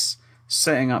it's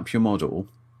setting up your model.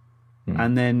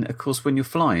 And then, of course, when you're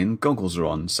flying, goggles are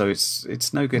on, so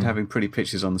it's no good having pretty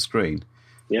pictures on the screen.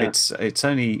 Yeah. It's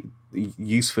only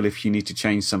useful if you need to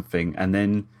change something, and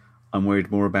then I'm worried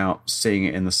more about seeing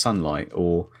it in the sunlight,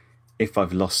 or if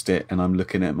I've lost it and I'm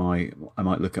looking at I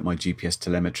might look at my GPS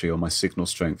telemetry or my signal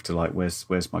strength to like,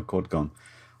 where's my quad gone?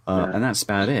 And that's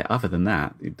about it. Other than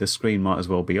that, the screen might as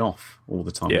well be off all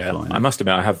the time. Yeah, flying. I must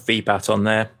admit, I have VBAT on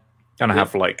there, and I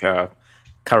have like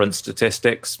current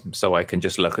statistics, so I can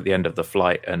just look at the end of the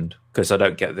flight, and because I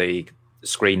don't get the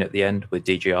screen at the end with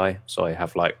DJI, so I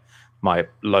have like my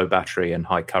low battery and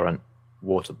high current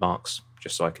watermarks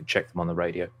just so I can check them on the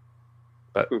radio.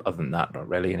 But other than that, not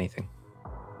really anything.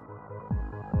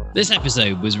 This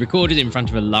episode was recorded in front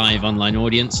of a live online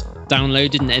audience,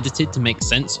 downloaded and edited to make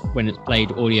sense when it's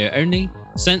played audio only,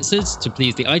 censored to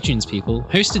please the iTunes people,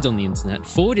 hosted on the internet,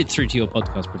 forwarded through to your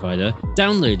podcast provider,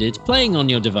 downloaded, playing on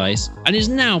your device, and is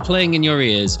now playing in your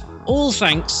ears, all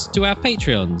thanks to our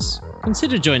Patreons.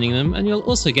 Consider joining them and you'll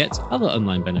also get other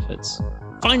online benefits.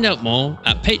 Find out more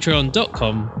at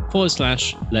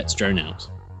patreon.com/Let's Drone Out.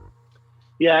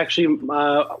 Yeah, actually,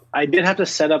 I did have to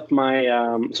set up my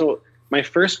my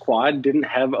first quad didn't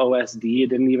have OSD. It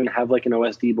didn't even have like an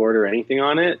OSD board or anything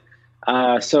on it.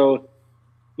 So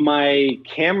my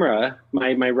camera,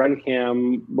 my run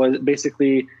cam was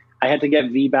basically, I had to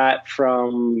get VBAT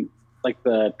from like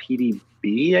the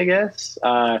PDB, I guess.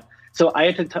 So I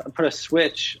had to put a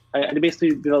switch. I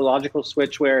basically did a logical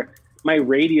switch where my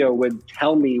radio would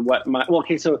tell me what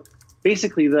so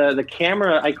basically the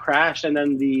camera, I crashed, and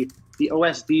then the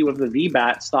OSD with the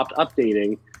VBAT stopped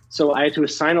updating. So I had to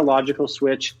assign a logical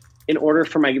switch in order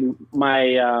for my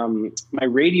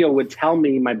radio would tell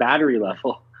me my battery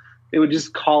level. It would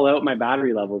just call out my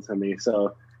battery level to me.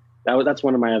 So that's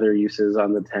one of my other uses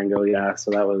on the Tango. Yeah,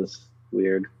 so that was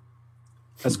weird.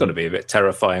 That's got to be a bit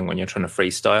terrifying when you're trying to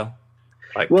freestyle.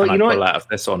 Like, well, can I pull out of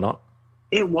this or not?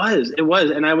 It was,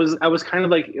 and I was kind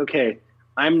of like, okay,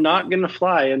 I'm not gonna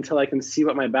fly until I can see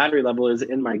what my battery level is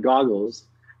in my goggles.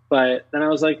 But then I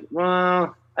was like,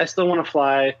 well, I still want to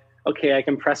fly. Okay, I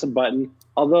can press a button.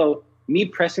 Although me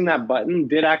pressing that button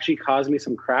did actually cause me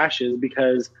some crashes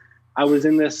because I was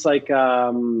in this like,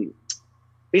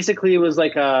 basically it was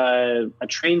like a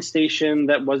train station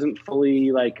that wasn't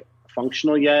fully like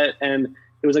functional yet. And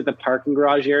it was like the parking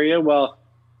garage area. Well,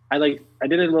 I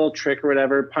did a little trick or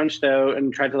whatever, punched out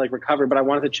and tried to like recover, but I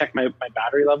wanted to check my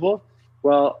battery level.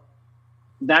 Well,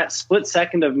 that split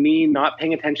second of me not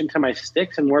paying attention to my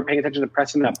sticks and more paying attention to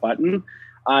pressing that button,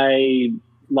 I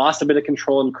lost a bit of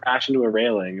control and crashed into a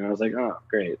railing. And I was like, oh,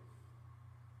 great.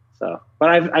 So,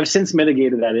 but I've since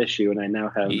mitigated that issue, and I now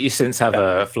have. You since have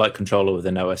a flight controller with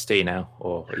an OSD now,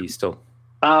 or are you still?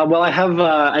 Well, I have.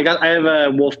 I have a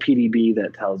Wolf PDB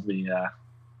that tells me.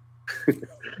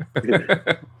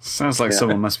 Sounds like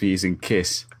someone must be using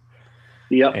KISS.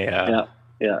 Yep. Yeah.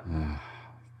 Yeah.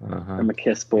 I'm a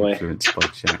KISS boy. Influenced by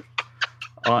Jack.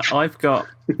 I've got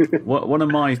one of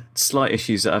my slight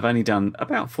issues that I've only done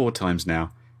about 4 times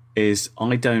now is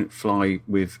I don't fly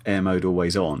with air mode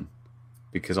always on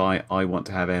because I want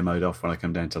to have air mode off when I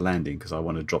come down to landing because I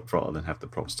want to drop throttle and have the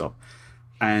prop stop.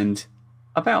 And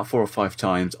about 4 or 5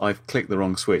 times I've clicked the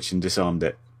wrong switch and disarmed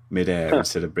it mid-air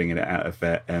instead of bringing it out of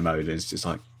air mode. And it's just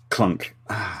like clunk.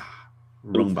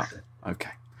 Wrong button.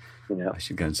 Okay. Yeah. I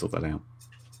should go and sort that out.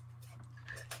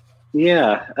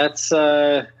 Yeah, that's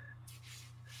it's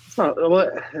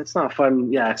not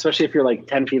fun. Yeah, especially if you're like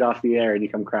 10 feet off the air and you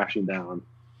come crashing down.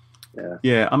 Yeah.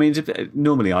 Yeah, I mean,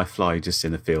 normally I fly just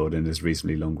in the field and there's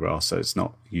reasonably long grass, so it's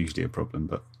not usually a problem,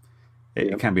 but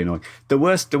it can be annoying. The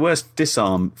worst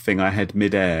disarm thing I had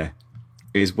mid-air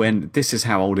is when, this is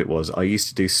how old it was, I used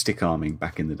to do stick arming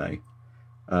back in the day,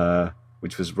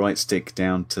 which was right stick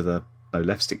down to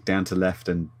left stick down to left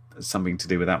and something to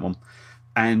do with that one.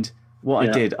 And what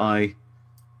I did, I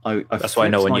that's why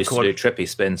no one used to do trippy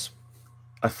spins.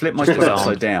 I flipped my quad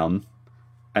upside down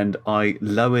and I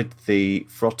lowered the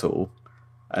throttle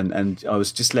and I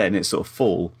was just letting it sort of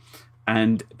fall.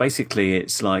 And basically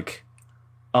it's like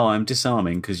 "Oh, I'm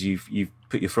disarming because you've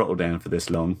put your throttle down for this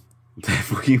long.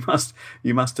 Therefore,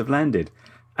 you must have landed."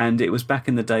 And it was back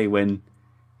in the day when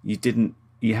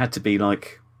you had to be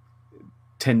like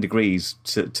 10 degrees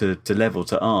to level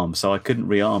to arm, so I couldn't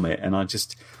rearm it, and I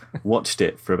just watched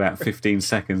it for about 15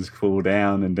 seconds fall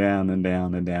down and down and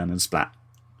down and down and splat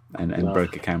and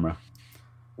broke a camera.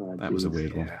 That was a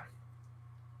weird one.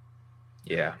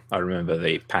 Yeah, I remember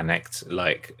the panicked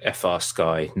like FR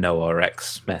Sky no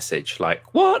RX message, like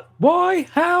what, why,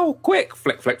 how, quick,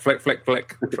 flick, flick, flick, flick,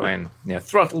 flick. Try and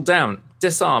throttle down,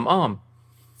 disarm, arm,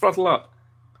 throttle up.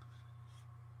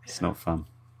 It's not fun.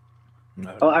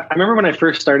 No. Well, I remember when I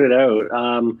first started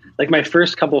out, like my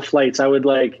first couple flights, I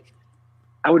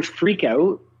would freak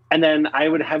out, and then I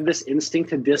would have this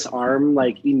instinct to disarm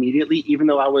like immediately, even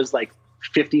though I was like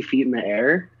 50 feet in the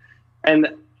air, and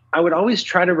I would always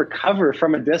try to recover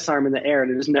from a disarm in the air,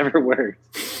 and it just never worked.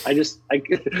 I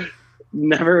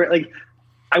never, like,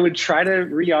 I would try to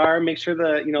rearm, make sure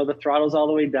the throttle's all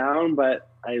the way down, but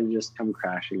I would just come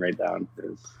crashing right down.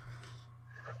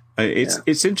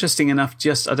 It's interesting enough.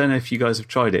 Just, I don't know if you guys have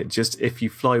tried it. Just if you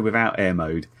fly without air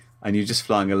mode and you're just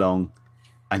flying along,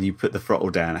 and you put the throttle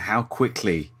down, how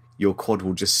quickly your quad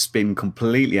will just spin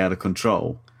completely out of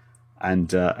control, and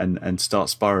start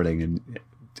spiraling and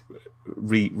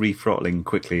re-throttling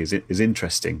quickly is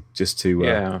interesting. Just to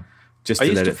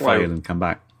let it fail and come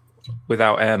back.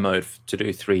 Without air mode to do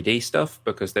 3D stuff,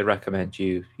 because they recommend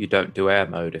you don't do air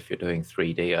mode if you're doing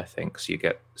 3D, I think, so you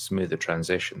get smoother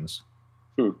transitions.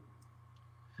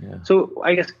 Yeah. So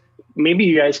I guess maybe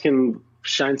you guys can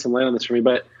shine some light on this for me,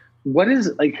 but what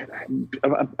is, like,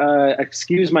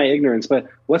 excuse my ignorance, but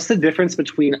what's the difference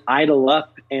between idle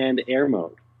up and air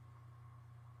mode?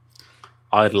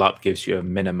 Idle up gives you a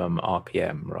minimum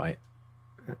RPM, right?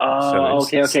 Oh,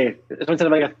 okay. So instead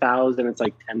of like 1,000, it's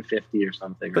like 1050 or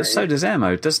something. But right? so does air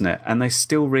mode, doesn't it? And they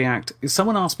still react.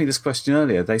 Someone asked me this question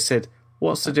earlier. They said,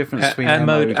 "What's the difference between air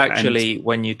mode?" Actually, and...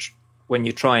 when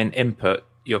you try and input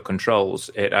your controls,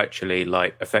 it actually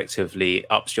like effectively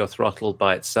ups your throttle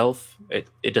by itself.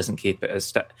 It doesn't keep it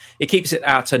as it keeps it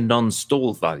at a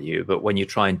non-stall value, but when you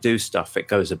try and do stuff, it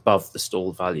goes above the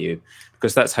stall value,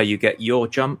 because that's how you get your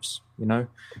jumps. If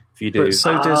you do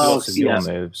lots of your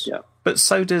moves. Yeah. But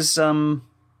so does the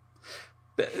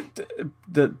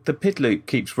PID loop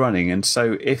keeps running, and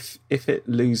so if it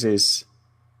loses,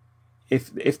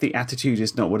 if the attitude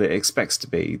is not what it expects to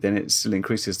be, then it still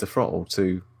increases the throttle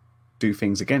to do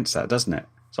things against that, doesn't it?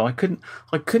 So I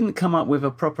couldn't come up with a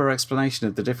proper explanation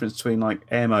of the difference between like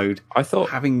air mode. I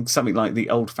thought having something like the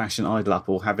old-fashioned idle up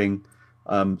or having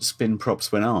spin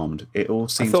props when armed. It all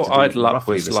seems. I thought to do idle up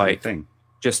roughly was the same like thing.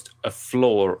 Just a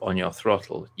floor on your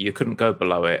throttle. You couldn't go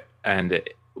below it, and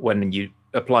when you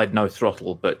applied no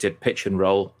throttle but did pitch and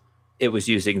roll, it was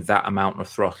using that amount of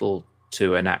throttle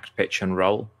to enact pitch and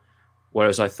roll.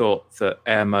 Whereas I thought that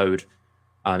air mode,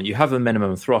 you have a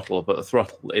minimum throttle, but the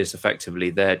throttle is effectively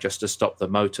there just to stop the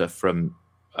motor from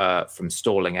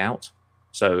stalling out.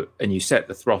 So, and you set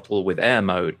the throttle with air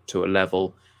mode to a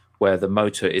level where the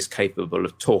motor is capable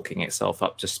of torquing itself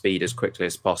up to speed as quickly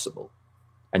as possible.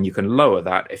 And you can lower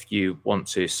that if you want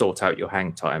to sort out your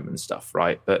hang time and stuff,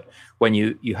 right? But when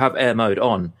you have air mode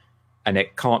on and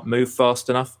it can't move fast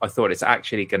enough, I thought it's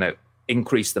actually going to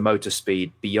increase the motor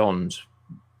speed beyond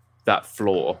that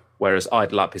floor, whereas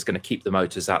idle up is going to keep the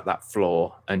motors at that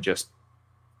floor and just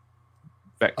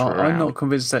vector around. I'm not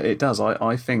convinced that it does.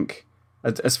 I think,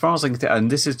 as far as I can tell, and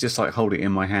this is just like holding it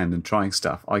in my hand and trying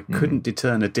stuff, I couldn't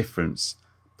discern a difference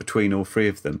between all three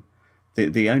of them.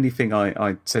 The only thing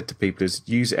I said to people is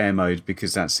use air mode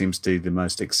because that seems to be the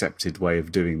most accepted way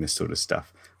of doing this sort of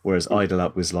stuff. Whereas idle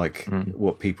up was like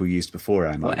what people used before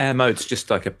air mode. Well, air mode's just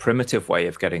like a primitive way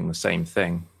of getting the same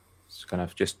thing. It's kind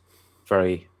of just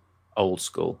very old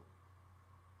school.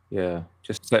 Yeah,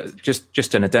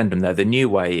 just an addendum there. The new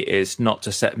way is not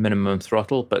to set minimum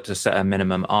throttle, but to set a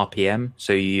minimum RPM.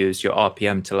 So you use your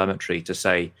RPM telemetry to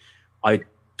say, I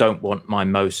don't want my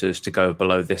motors to go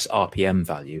below this RPM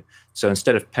value. So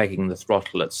instead of pegging the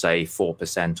throttle at, say,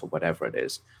 4% or whatever it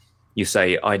is, you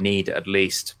say, I need at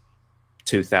least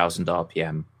 2,000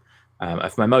 RPM.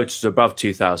 If my motor's above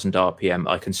 2,000 RPM,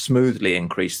 I can smoothly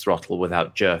increase throttle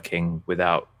without jerking,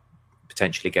 without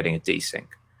potentially getting a desync.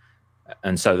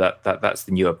 And so that's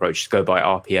the new approach, to go by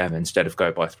RPM instead of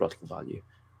go by throttle value.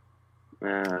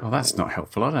 Oh, that's not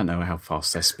helpful. I don't know how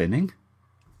fast they're spinning.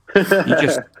 You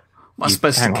just... Am I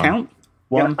supposed to count?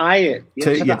 One, two.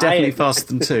 You're definitely faster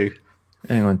than two.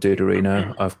 Hang on,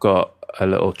 Duderino. I've got a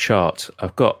little chart.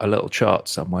 I've got a little chart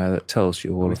somewhere that tells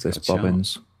you all of this,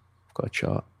 Bobbins. I've got a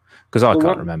chart. Because I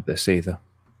can't remember this either.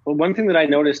 Well, one thing that I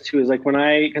noticed too is like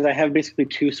because I have basically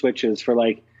two switches for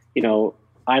like,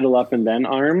 idle up and then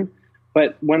arm.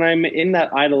 But when I'm in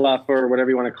that idle up or whatever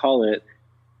you want to call it,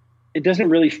 it doesn't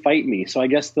really fight me. So I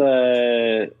guess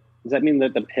does that mean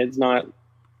that the PID's not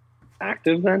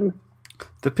active then?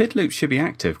 The PID loop should be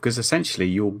active because essentially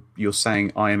you're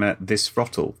saying I am at this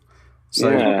throttle. So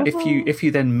Yeah. if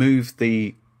you then move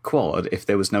the quad, if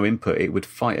there was no input, it would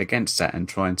fight against that and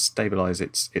try and stabilize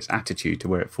its attitude to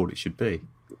where it thought it should be.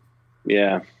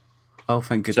 Yeah. Oh,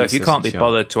 thank goodness. So if you there's can't a be chart.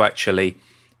 bothered to actually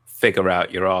figure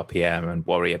out your RPM and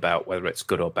worry about whether it's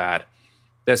good or bad,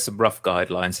 there's some rough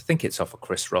guidelines. I think it's off a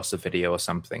Chris Rosser video or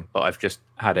something, but I've just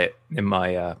had it in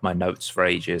my my notes for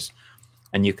ages,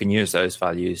 and you can use those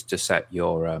values to set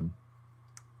your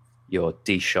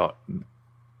D-shot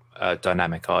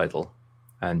dynamic idle.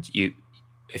 And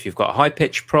if you've got a high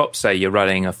pitch prop, say you're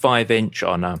running a 5-inch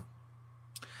on a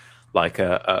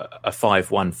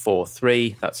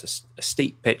 5143, that's a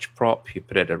steep pitch prop. You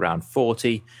put it around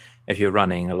 40. If you're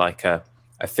running like a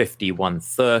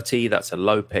 5130, that's a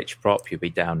low pitch prop. You'll be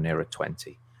down near a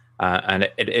 20. And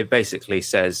it basically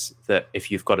says that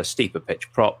if you've got a steeper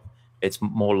pitch prop, it's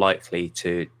more likely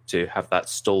to have that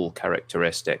stall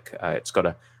characteristic. It's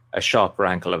got a sharper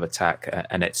angle of attack,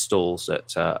 and it stalls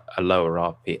at a lower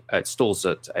RPM. It stalls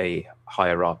at a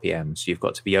higher RPM. So you've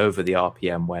got to be over the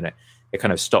RPM when it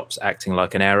kind of stops acting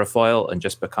like an aerofoil and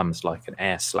just becomes like an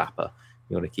air slapper.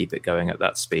 You want to keep it going at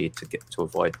that speed to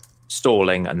avoid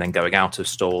stalling and then going out of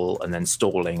stall and then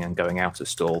stalling and going out of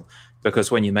stall.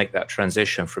 Because when you make that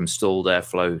transition from stalled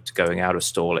airflow to going out of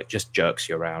stall, it just jerks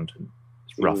you around and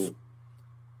it's rough.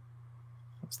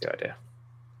 That's the idea.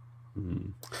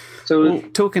 So Well,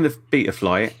 talking of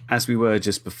Betaflight, as we were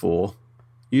just before,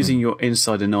 using your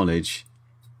insider knowledge,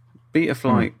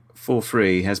 Betaflight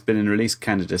 4.3 has been in release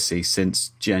candidacy since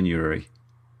January.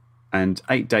 And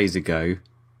 8 days ago,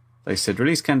 they said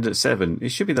release candidate 7, it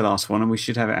should be the last one and we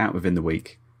should have it out within the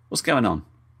week. What's going on?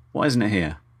 Why isn't it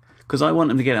here? Because I want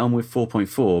them to get on with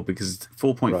 4.4 because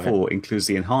 4.4 includes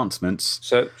the enhancements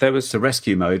So there was to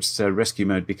rescue mode, so rescue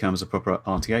mode becomes a proper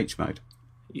RTH mode.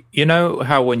 You know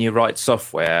how when you write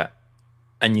software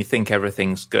and you think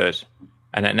everything's good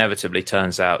and it inevitably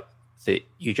turns out that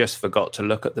you just forgot to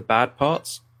look at the bad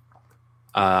parts?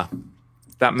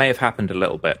 That may have happened a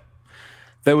little bit.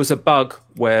 There was a bug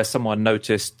where someone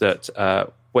noticed that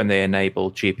when they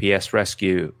enabled GPS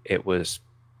rescue, it was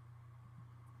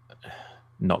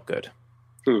not good.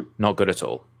 Not good at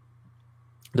all.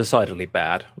 Decidedly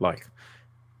bad. Like,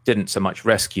 didn't so much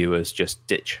rescue as just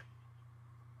ditch.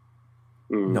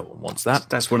 No one wants that.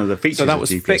 That's one of the features So that of was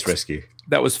GPS fixed. rescue.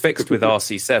 That was fixed with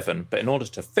RC7, but in order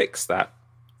to fix that,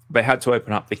 they had to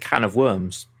open up the can of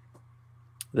worms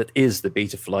that is the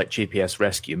Betaflight GPS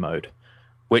rescue mode,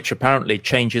 which apparently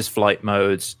changes flight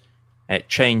modes. It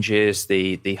changes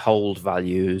the hold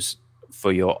values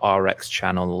for your RX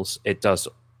channels. It does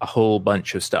a whole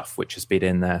bunch of stuff, which has been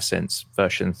in there since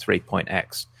version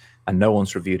 3.x, and no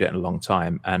one's reviewed it in a long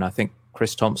time. And I think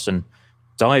Chris Thompson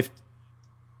dived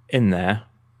in there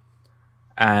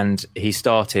and he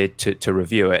started to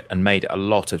review it and made a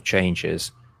lot of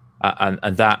changes.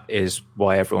 And that is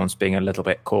why everyone's being a little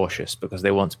bit cautious, because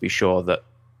they want to be sure that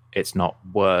it's not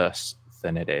worse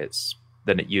than it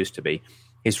used to be.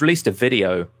 He's released a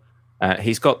video.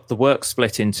 He's got the work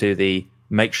split into the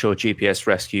make sure GPS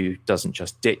rescue doesn't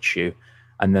just ditch you.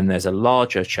 And then there's a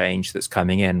larger change that's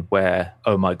coming in where,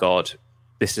 oh my God,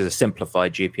 this is a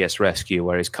simplified GPS rescue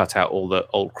where he's cut out all the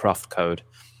old cruft code.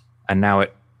 And now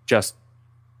it just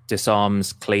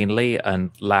disarms cleanly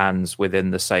and lands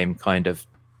within the same kind of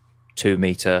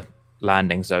 2-meter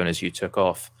landing zone as you took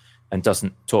off and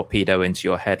doesn't torpedo into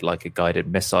your head like a guided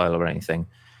missile or anything.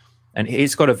 And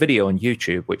he's got a video on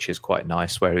YouTube, which is quite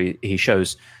nice, where he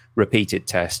shows repeated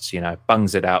tests,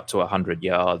 bungs it out to 100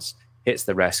 yards, hits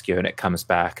the rescue and it comes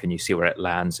back and you see where it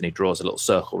lands and he draws a little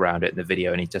circle around it in the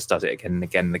video and he just does it again and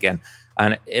again and again.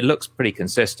 And it looks pretty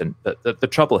consistent. But the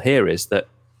trouble here is that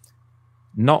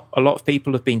not a lot of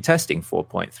people have been testing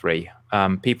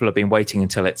 4.3. People have been waiting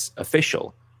until it's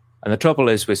official. And the trouble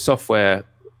is with software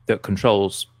that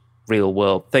controls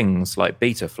real-world things like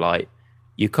Betaflight,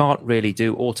 you can't really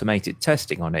do automated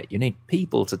testing on it. You need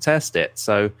people to test it.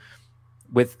 So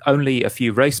with only a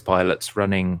few race pilots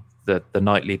running the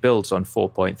nightly builds on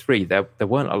 4.3, there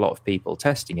weren't a lot of people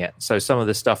testing it. So some of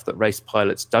the stuff that race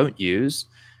pilots don't use,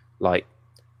 like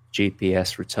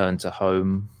GPS return to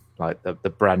home, like the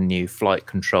brand new flight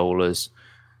controllers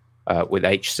with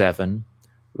H7,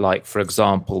 like, for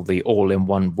example, the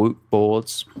all-in-one Whoop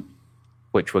boards,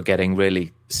 which were getting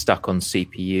really stuck on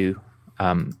CPU.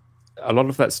 a lot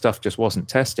of that stuff just wasn't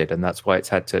tested, and that's why it's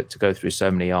had to go through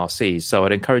so many RCs. So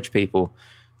I'd encourage people,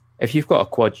 if you've got a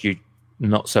quad you're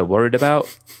not so worried about,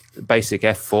 basic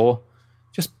F4,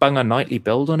 just bung a nightly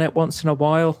build on it once in a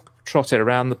while, trot it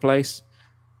around the place.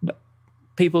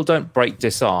 People don't break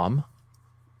disarm,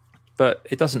 but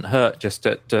it doesn't hurt just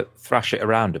to thrash it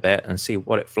around a bit and see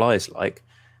what it flies like.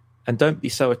 And don't be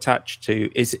so attached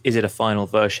to, is it a final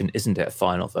version? Isn't it a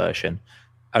final version?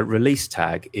 A release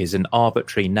tag is an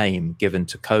arbitrary name given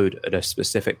to code at a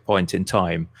specific point in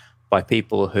time by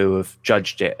people who have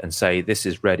judged it and say, this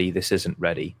is ready, this isn't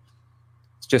ready.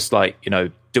 It's just like,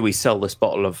 do we sell this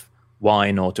bottle of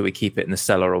wine or do we keep it in the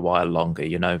cellar a while longer?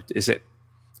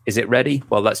 Is it ready?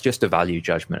 Well, that's just a value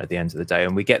judgment at the end of the day,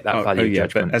 and we get that value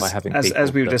judgment by having people.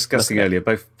 As we were discussing earlier,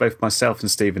 both myself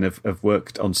and Stephen have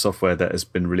worked on software that has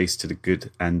been released to the good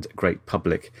and great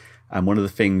public, and one of the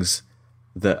things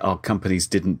that our companies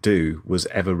didn't do was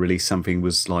ever release something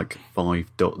was like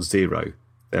 5.0.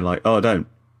 They're like, oh, don't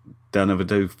ever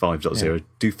do 5.0.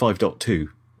 Do 5.2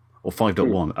 or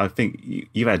 5.1. I think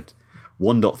you had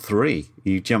 1.3.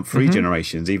 You jumped 3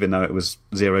 generations, even though it was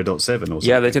 0.7 or something.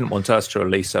 Yeah, they didn't want us to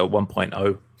release a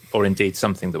 1.0, or indeed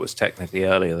something that was technically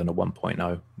earlier than a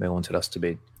 1.0. They wanted us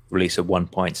to release a 1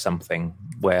 point something,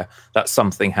 where that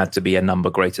something had to be a number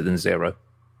greater than 0.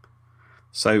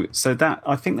 So that,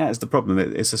 I think that is the problem.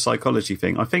 It's a psychology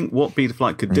thing. I think what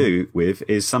Betaflight could do with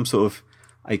is some sort of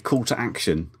a call to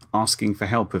action, asking for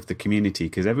help of the community,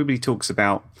 because everybody talks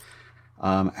about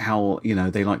how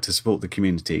they like to support the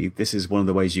community. This is one of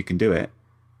the ways you can do it,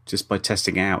 just by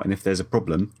testing it out. And if there's a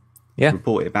problem,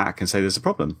 report it back and say there's a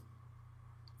problem.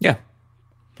 Yeah,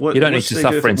 you don't need to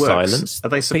suffer in silence. Are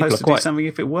they supposed to do something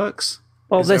if it works?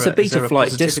 Well, there's a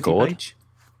Betaflight Discord. Page?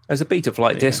 There's a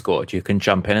Betaflight Discord. You can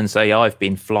jump in and say, I've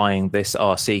been flying this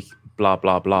RC, blah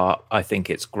blah blah. I think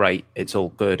it's great. It's all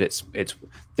good. It's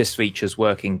this feature's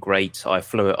working great. I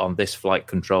flew it on this flight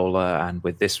controller and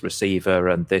with this receiver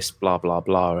and this blah, blah,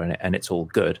 blah, and it's all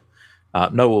good.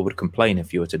 No one would complain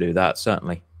if you were to do that,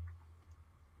 certainly.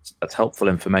 That's helpful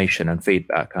information and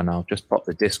feedback, and I'll just pop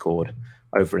the Discord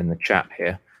over in the chat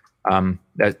here.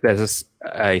 There's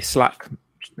a Slack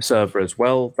server as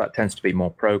well. That tends to be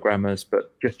more programmers,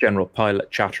 but just general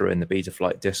pilot chatter in the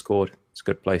Betaflight Discord. It's a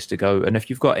good place to go. And if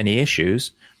you've got any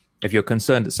issues, if you're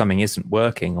concerned that something isn't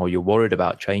working or you're worried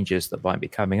about changes that might be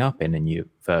coming up in a new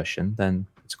version, then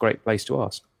it's a great place to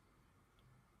ask.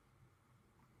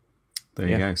 There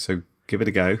you go. So give it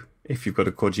a go if you've got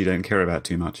a quad you don't care about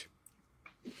too much.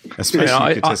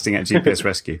 Especially if you're testing at GPS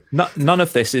Rescue. None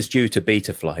of this is due to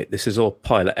Betaflight. This is all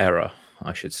pilot error,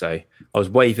 I should say. I was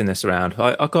waving this around.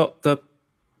 I got the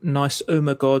nice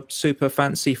Umagod super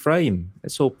fancy frame.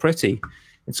 It's all pretty.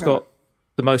 It's got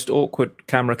the most awkward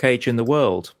camera cage in the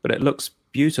world, but it looks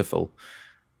beautiful.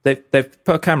 They've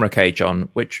put a camera cage on,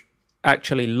 which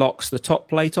actually locks the top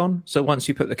plate on. So once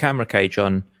you put the camera cage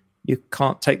on, you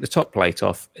can't take the top plate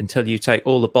off until you take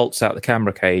all the bolts out of the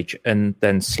camera cage and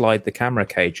then slide the camera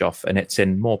cage off, and it's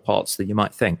in more parts than you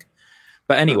might think.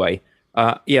 But anyway,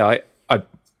 I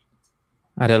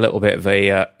had a little bit of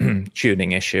a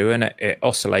tuning issue, and it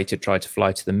oscillated, tried to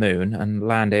fly to the moon and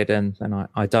landed, and then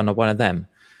I done one of them.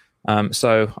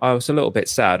 So I was a little bit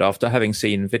sad after having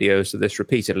seen videos of this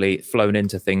repeatedly flown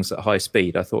into things at high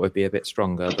speed. I thought it would be a bit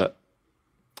stronger, but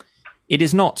it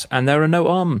is not, and there are no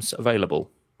arms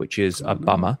available, which is a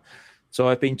bummer. So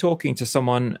I've been talking to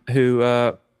someone who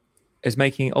is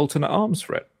making alternate arms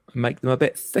for it, and make them a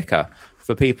bit thicker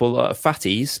for people that are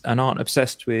fatties and aren't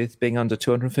obsessed with being under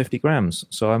 250 grams.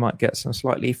 So I might get some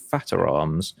slightly fatter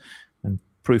arms and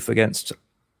proof against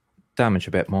damage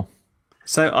a bit more.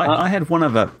 So I had one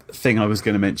other thing I was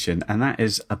going to mention, and that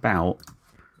is about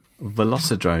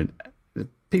Velocidrone.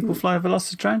 People fly a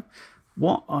Velocidrone?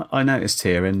 What I noticed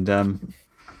here, and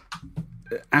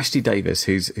Ashley Davis,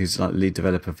 who's like lead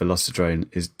developer of Velocidrone,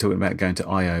 is talking about going to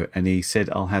I/O, and he said,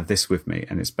 I'll have this with me.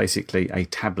 And it's basically a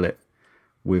tablet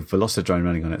with Velocidrone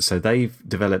running on it. So they've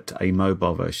developed a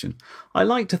mobile version. I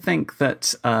like to think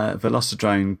that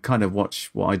Velocidrone kind of watch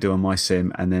what I do on my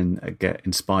sim and then get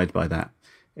inspired by that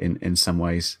in some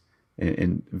ways.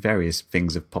 In various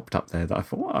things have popped up there that I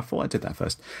thought I did that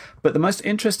first. But the most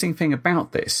interesting thing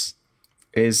about this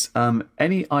is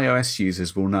any iOS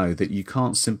users will know that you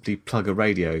can't simply plug a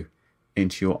radio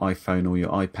into your iPhone or your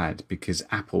iPad because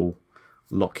Apple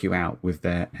lock you out with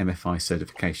their MFI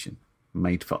certification,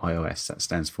 made for iOS, that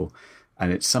stands for.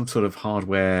 And it's some sort of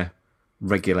hardware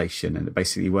regulation, and it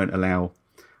basically won't allow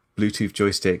Bluetooth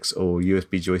joysticks or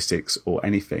USB joysticks or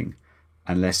anything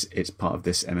unless it's part of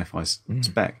this MFI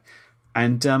spec.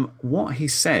 And what he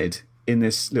said in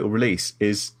this little release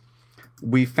is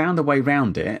we found a way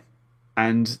around it,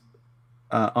 and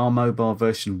our mobile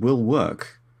version will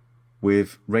work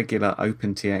with regular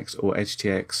OpenTX or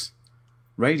EdgeTX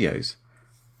radios.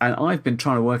 And I've been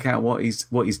trying to work out what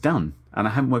he's done, and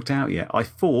I haven't worked out yet. I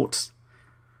thought,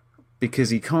 because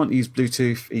he can't use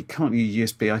Bluetooth, he can't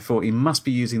use USB, I thought he must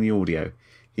be using the audio.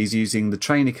 He's using the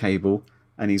trainer cable,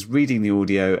 and he's reading the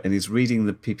audio, and he's reading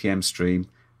the PPM stream,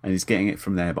 and he's getting it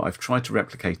from there. But I've tried to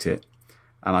replicate it,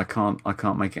 and I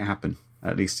can't make it happen.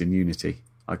 At least in Unity,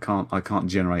 I can't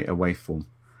generate a waveform,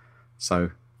 so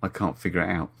I can't figure it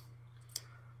out.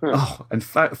 Oh, and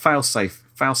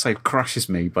Failsafe crushes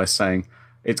me by saying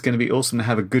it's going to be awesome to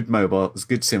have a good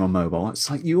SIM on mobile. It's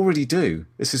like, you already do.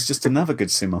 This is just another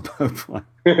good SIM on mobile.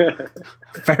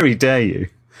 Very dare you.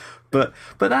 But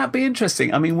that'd be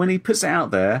interesting. I mean, when he puts it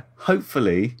out there,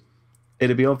 hopefully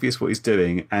it'll be obvious what he's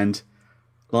doing. And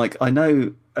like, I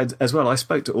know as well, I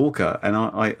spoke to Orca, and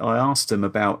I asked them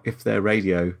about if their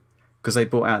radio, because they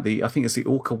brought out I think it's the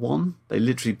Orca 1. They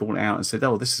literally brought it out and said,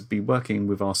 oh, this would be working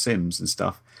with our SIMs and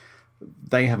stuff.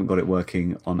 They haven't got it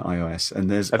working on iOS. And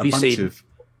there's a bunch of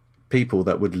people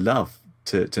that would love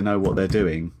to know what they're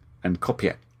doing and copy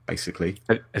it, basically.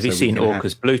 Have you seen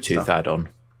Orca's Bluetooth add-on?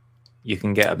 You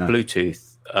can get a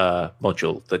Bluetooth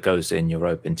module that goes in your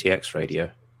OpenTX radio.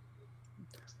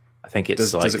 I think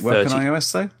it's does it work on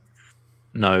iOS, though?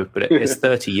 No, but it's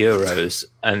 €30,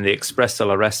 and the Express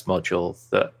LRS module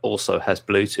that also has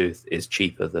Bluetooth is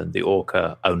cheaper than the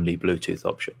Orca only Bluetooth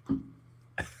option.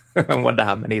 I wonder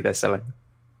how many they're selling.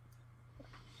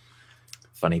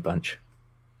 Funny bunch.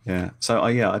 Yeah. So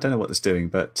I don't know what it's doing,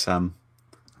 but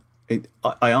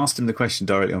I asked him the question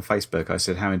directly on Facebook. I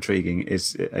said, "How intriguing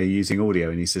are you using audio?"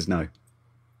 And he says, "No,"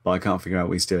 but I can't figure out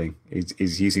what he's doing.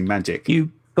 He's using Magic.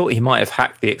 You thought he might have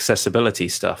hacked the accessibility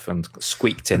stuff and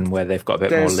squeaked in where they've got a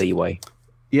bit more leeway.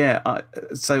 Yeah.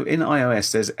 So in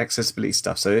iOS, there's accessibility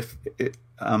stuff. So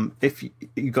if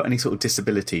you've got any sort of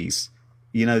disabilities,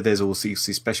 there's also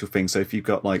these special things. So if you've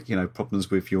got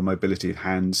problems with your mobility of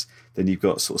hands, then you've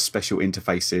got sort of special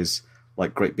interfaces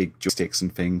like great big joysticks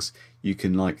and things. You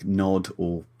can nod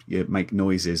or make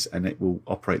noises, and it will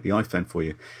operate the iPhone for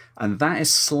you. And that is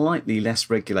slightly less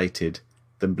regulated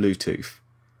than Bluetooth.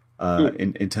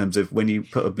 In terms of when you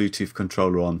put a Bluetooth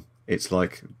controller on, it's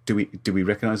like, do we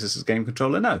recognize this as a game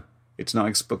controller? No, it's not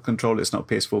Xbox controller, it's not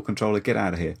PS4 controller. Get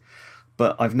out of here.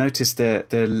 But I've noticed their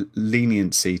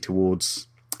leniency towards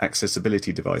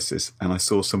accessibility devices, and I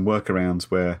saw some workarounds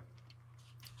where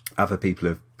other people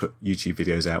have put YouTube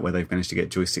videos out where they've managed to get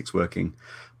joysticks working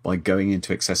by going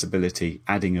into accessibility,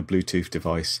 adding a Bluetooth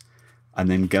device, and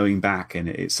then going back, and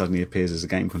it suddenly appears as a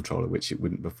game controller, which it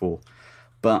wouldn't before.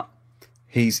 But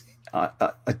I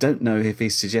don't know if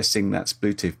he's suggesting that's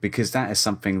Bluetooth, because that is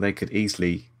something they could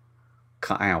easily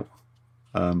cut out.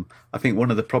 I think one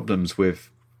of the problems with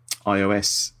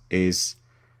iOS is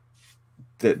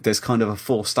that there's kind of a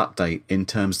forced update, in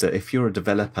terms that if you're a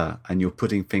developer and you're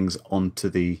putting things onto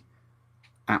the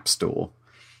App Store,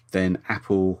 then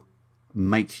Apple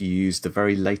make you use the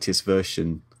very latest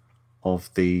version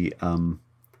of the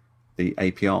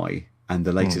API and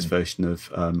the latest version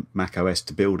of Mac OS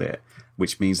to build it,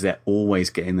 which means they're always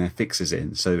getting their fixes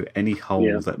in. So any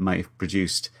hole that may have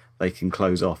produced, they can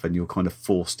close off, and you're kind of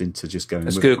forced into just going.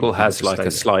 As Google has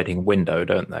a sliding window,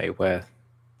 don't they, where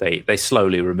they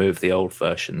slowly remove the old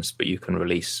versions, but you can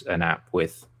release an app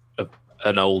with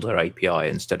an older API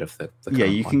instead of the yeah,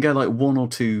 you can go one or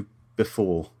two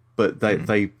before, but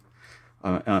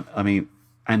I mean,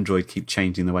 Android keep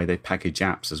changing the way they package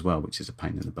apps as well, which is a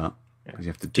pain in the butt. Yeah. You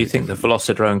have to do you think the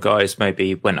Velocidrone guys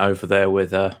maybe went over there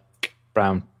with a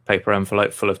brown paper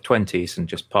envelope full of 20s and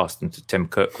just passed them to Tim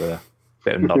Cook with a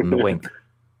bit of nod and a wink?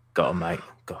 Got 'em, mate.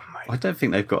 I don't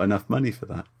think they've got enough money for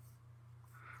that.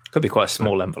 Could be quite a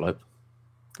small envelope.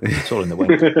 It's all in the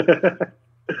wink.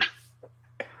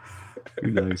 Who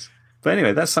knows? But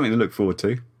anyway, that's something to look forward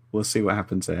to. We'll see what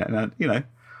happens there. And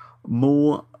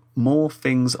more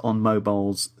things on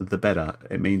mobiles, the better.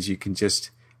 It means you can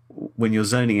just, when you're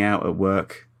zoning out at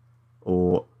work,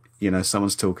 or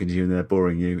someone's talking to you and they're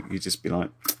boring you, you just be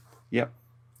like, yep,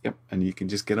 and you can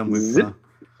just get on with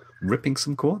ripping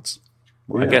some quads.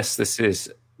 I guess this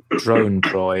is Drone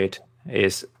Droid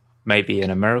is maybe an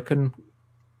American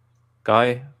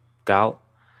gal.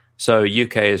 So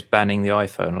UK is banning the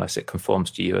iPhone unless it conforms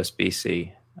to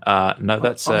USB-C. No,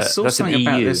 that's an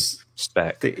EU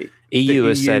spec. The EU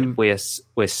has said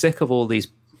we're sick of all these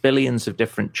billions of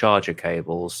different charger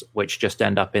cables which just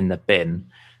end up in the bin.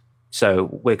 So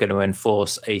we're going to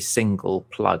enforce a single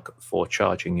plug for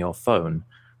charging your phone,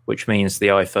 which means the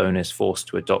iPhone is forced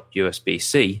to adopt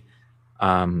USB-C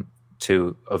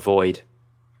to avoid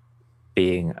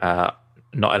being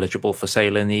not eligible for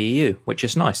sale in the EU, which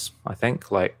is nice. I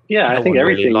think. Like, Yeah, I no think one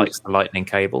really everything likes the Lightning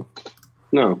cable.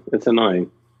 No, it's annoying.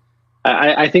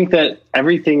 I think that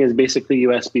everything is basically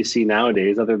USB-C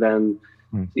nowadays, other than,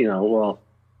 well,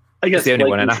 I guess It's the only flight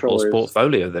one in Apple's controllers.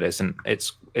 portfolio that isn't.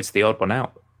 It's the odd one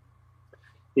out.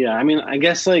 Yeah, I mean, I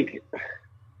guess like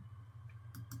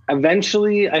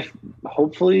eventually,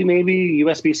 hopefully maybe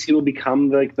USB-C will become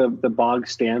like the bog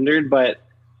standard, but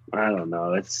I don't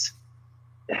know. It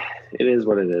is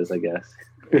what it is, I guess.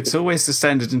 It's always the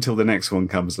standard until the next one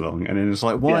comes along, and then it's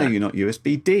like, why Yeah. are you not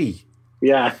USB-D?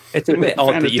 Yeah, It's a bit Found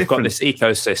odd a that you've got difference. this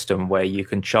ecosystem where you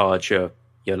can charge your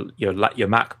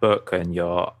MacBook and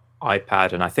your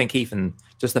iPad, and I think even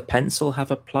does the Pencil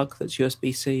have a plug that's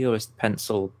USB-C, or is the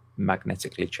Pencil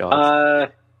magnetically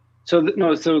charged?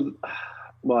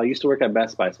 Well, I used to work at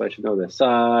Best Buy, so I should know this.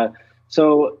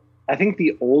 So I think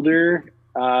the older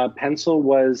Pencil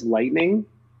was Lightning,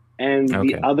 and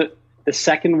Okay. the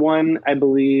second one, I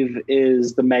believe,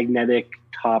 is the magnetic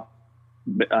top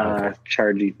Okay.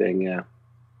 chargy thing. Yeah.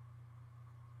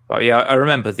 But yeah, I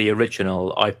remember the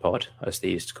original iPod, as they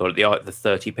used to call it, the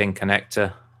 30-pin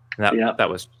connector. And that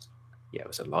was, it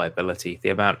was a liability. The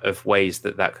amount of ways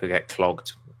that could get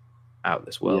clogged out of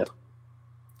this world. Yep.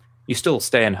 You still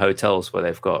stay in hotels where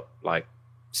they've got like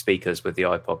speakers with the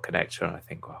iPod connector, and I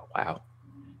think, oh, wow.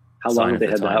 How Sign long of have they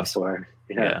the had that times. for?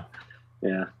 Yeah.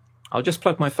 Yeah. I'll just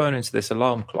plug my phone into this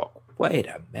alarm clock. Wait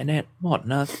a minute. What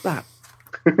on earth's that?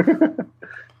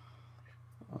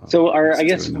 So That's I too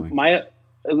guess annoying.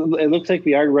 it looks like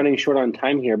we are running short on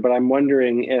time here, but I'm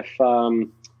wondering if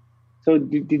so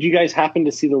did you guys happen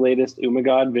to see the latest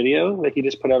Umagod video that he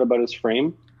just put out about his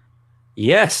frame?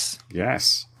 Yes.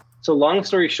 Yes. So long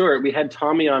story short, we had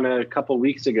Tommy on a couple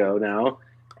weeks ago now,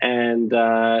 and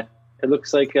it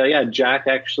looks like Jack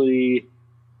actually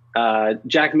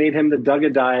Jack made him the Dug a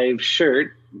Dive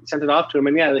shirt, sent it off to him,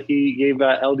 and he gave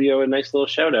LDO a nice little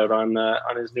shout out on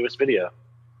his newest video,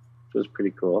 which was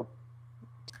pretty cool.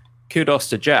 Kudos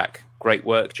to Jack. Great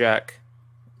work, Jack.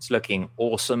 It's looking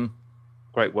awesome.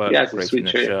 Great work Yeah, it's a creating sweet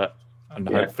the shirt. shirt. And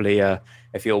Yeah. hopefully,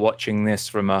 if you're watching this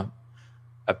from a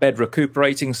bed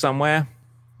recuperating somewhere,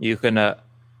 you can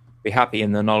be happy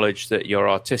in the knowledge that your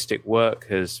artistic work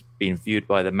has been viewed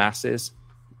by the masses.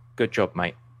 Good job,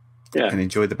 mate. Yeah. And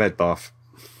enjoy the bed bath.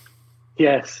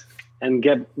 Yes, and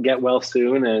get well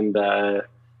soon,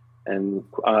 and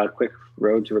quick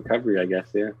road to recovery, I guess.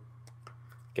 Yeah.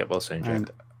 Get well soon, Jack.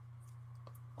 And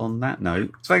on that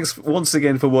note, thanks once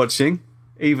again for watching,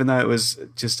 even though it was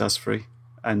just us three,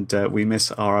 and we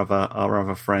miss our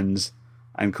other friends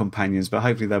and companions, but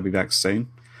hopefully they'll be back soon.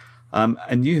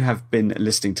 And you have been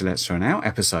listening to Let's Throw Now,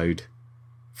 episode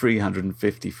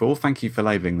 354. Thank you for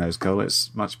labelling those, Cole.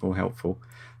 It's much more helpful.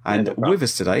 And no problem. with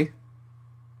us today,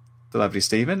 the lovely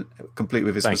Stephen, complete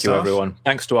with his Thank you, moustache. everyone.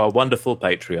 Thanks to our wonderful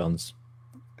Patreons.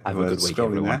 Have who a are good week, scrolling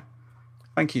everyone. there.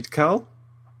 Thank you to Carl,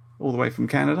 all the way from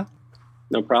Canada.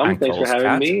 No problem. And Thanks for Cole's having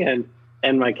cat. me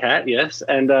and my cat. Yes,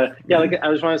 and like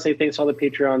I just want to say thanks to all the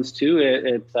Patreons too.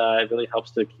 It really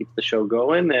helps to keep the show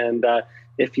going. And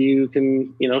if you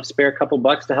can, spare a couple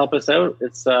bucks to help us out,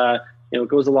 it's it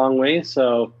goes a long way.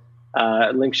 So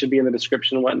link should be in the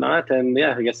description and whatnot. And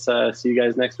I guess see you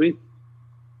guys next week.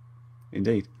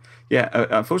 Indeed. Yeah,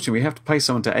 unfortunately, we have to pay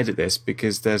someone to edit this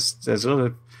because there's a lot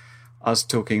of us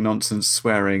talking nonsense,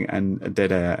 swearing, and a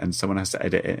dead air, and someone has to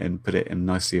edit it and put it in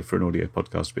nicely for an audio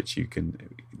podcast, which you can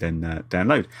then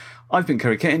download. I've been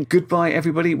Kerry Kitten. Goodbye,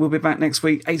 everybody. We'll be back next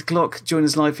week, 8 o'clock. Join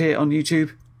us live here on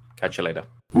YouTube. Catch you later.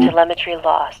 Telemetry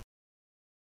lost.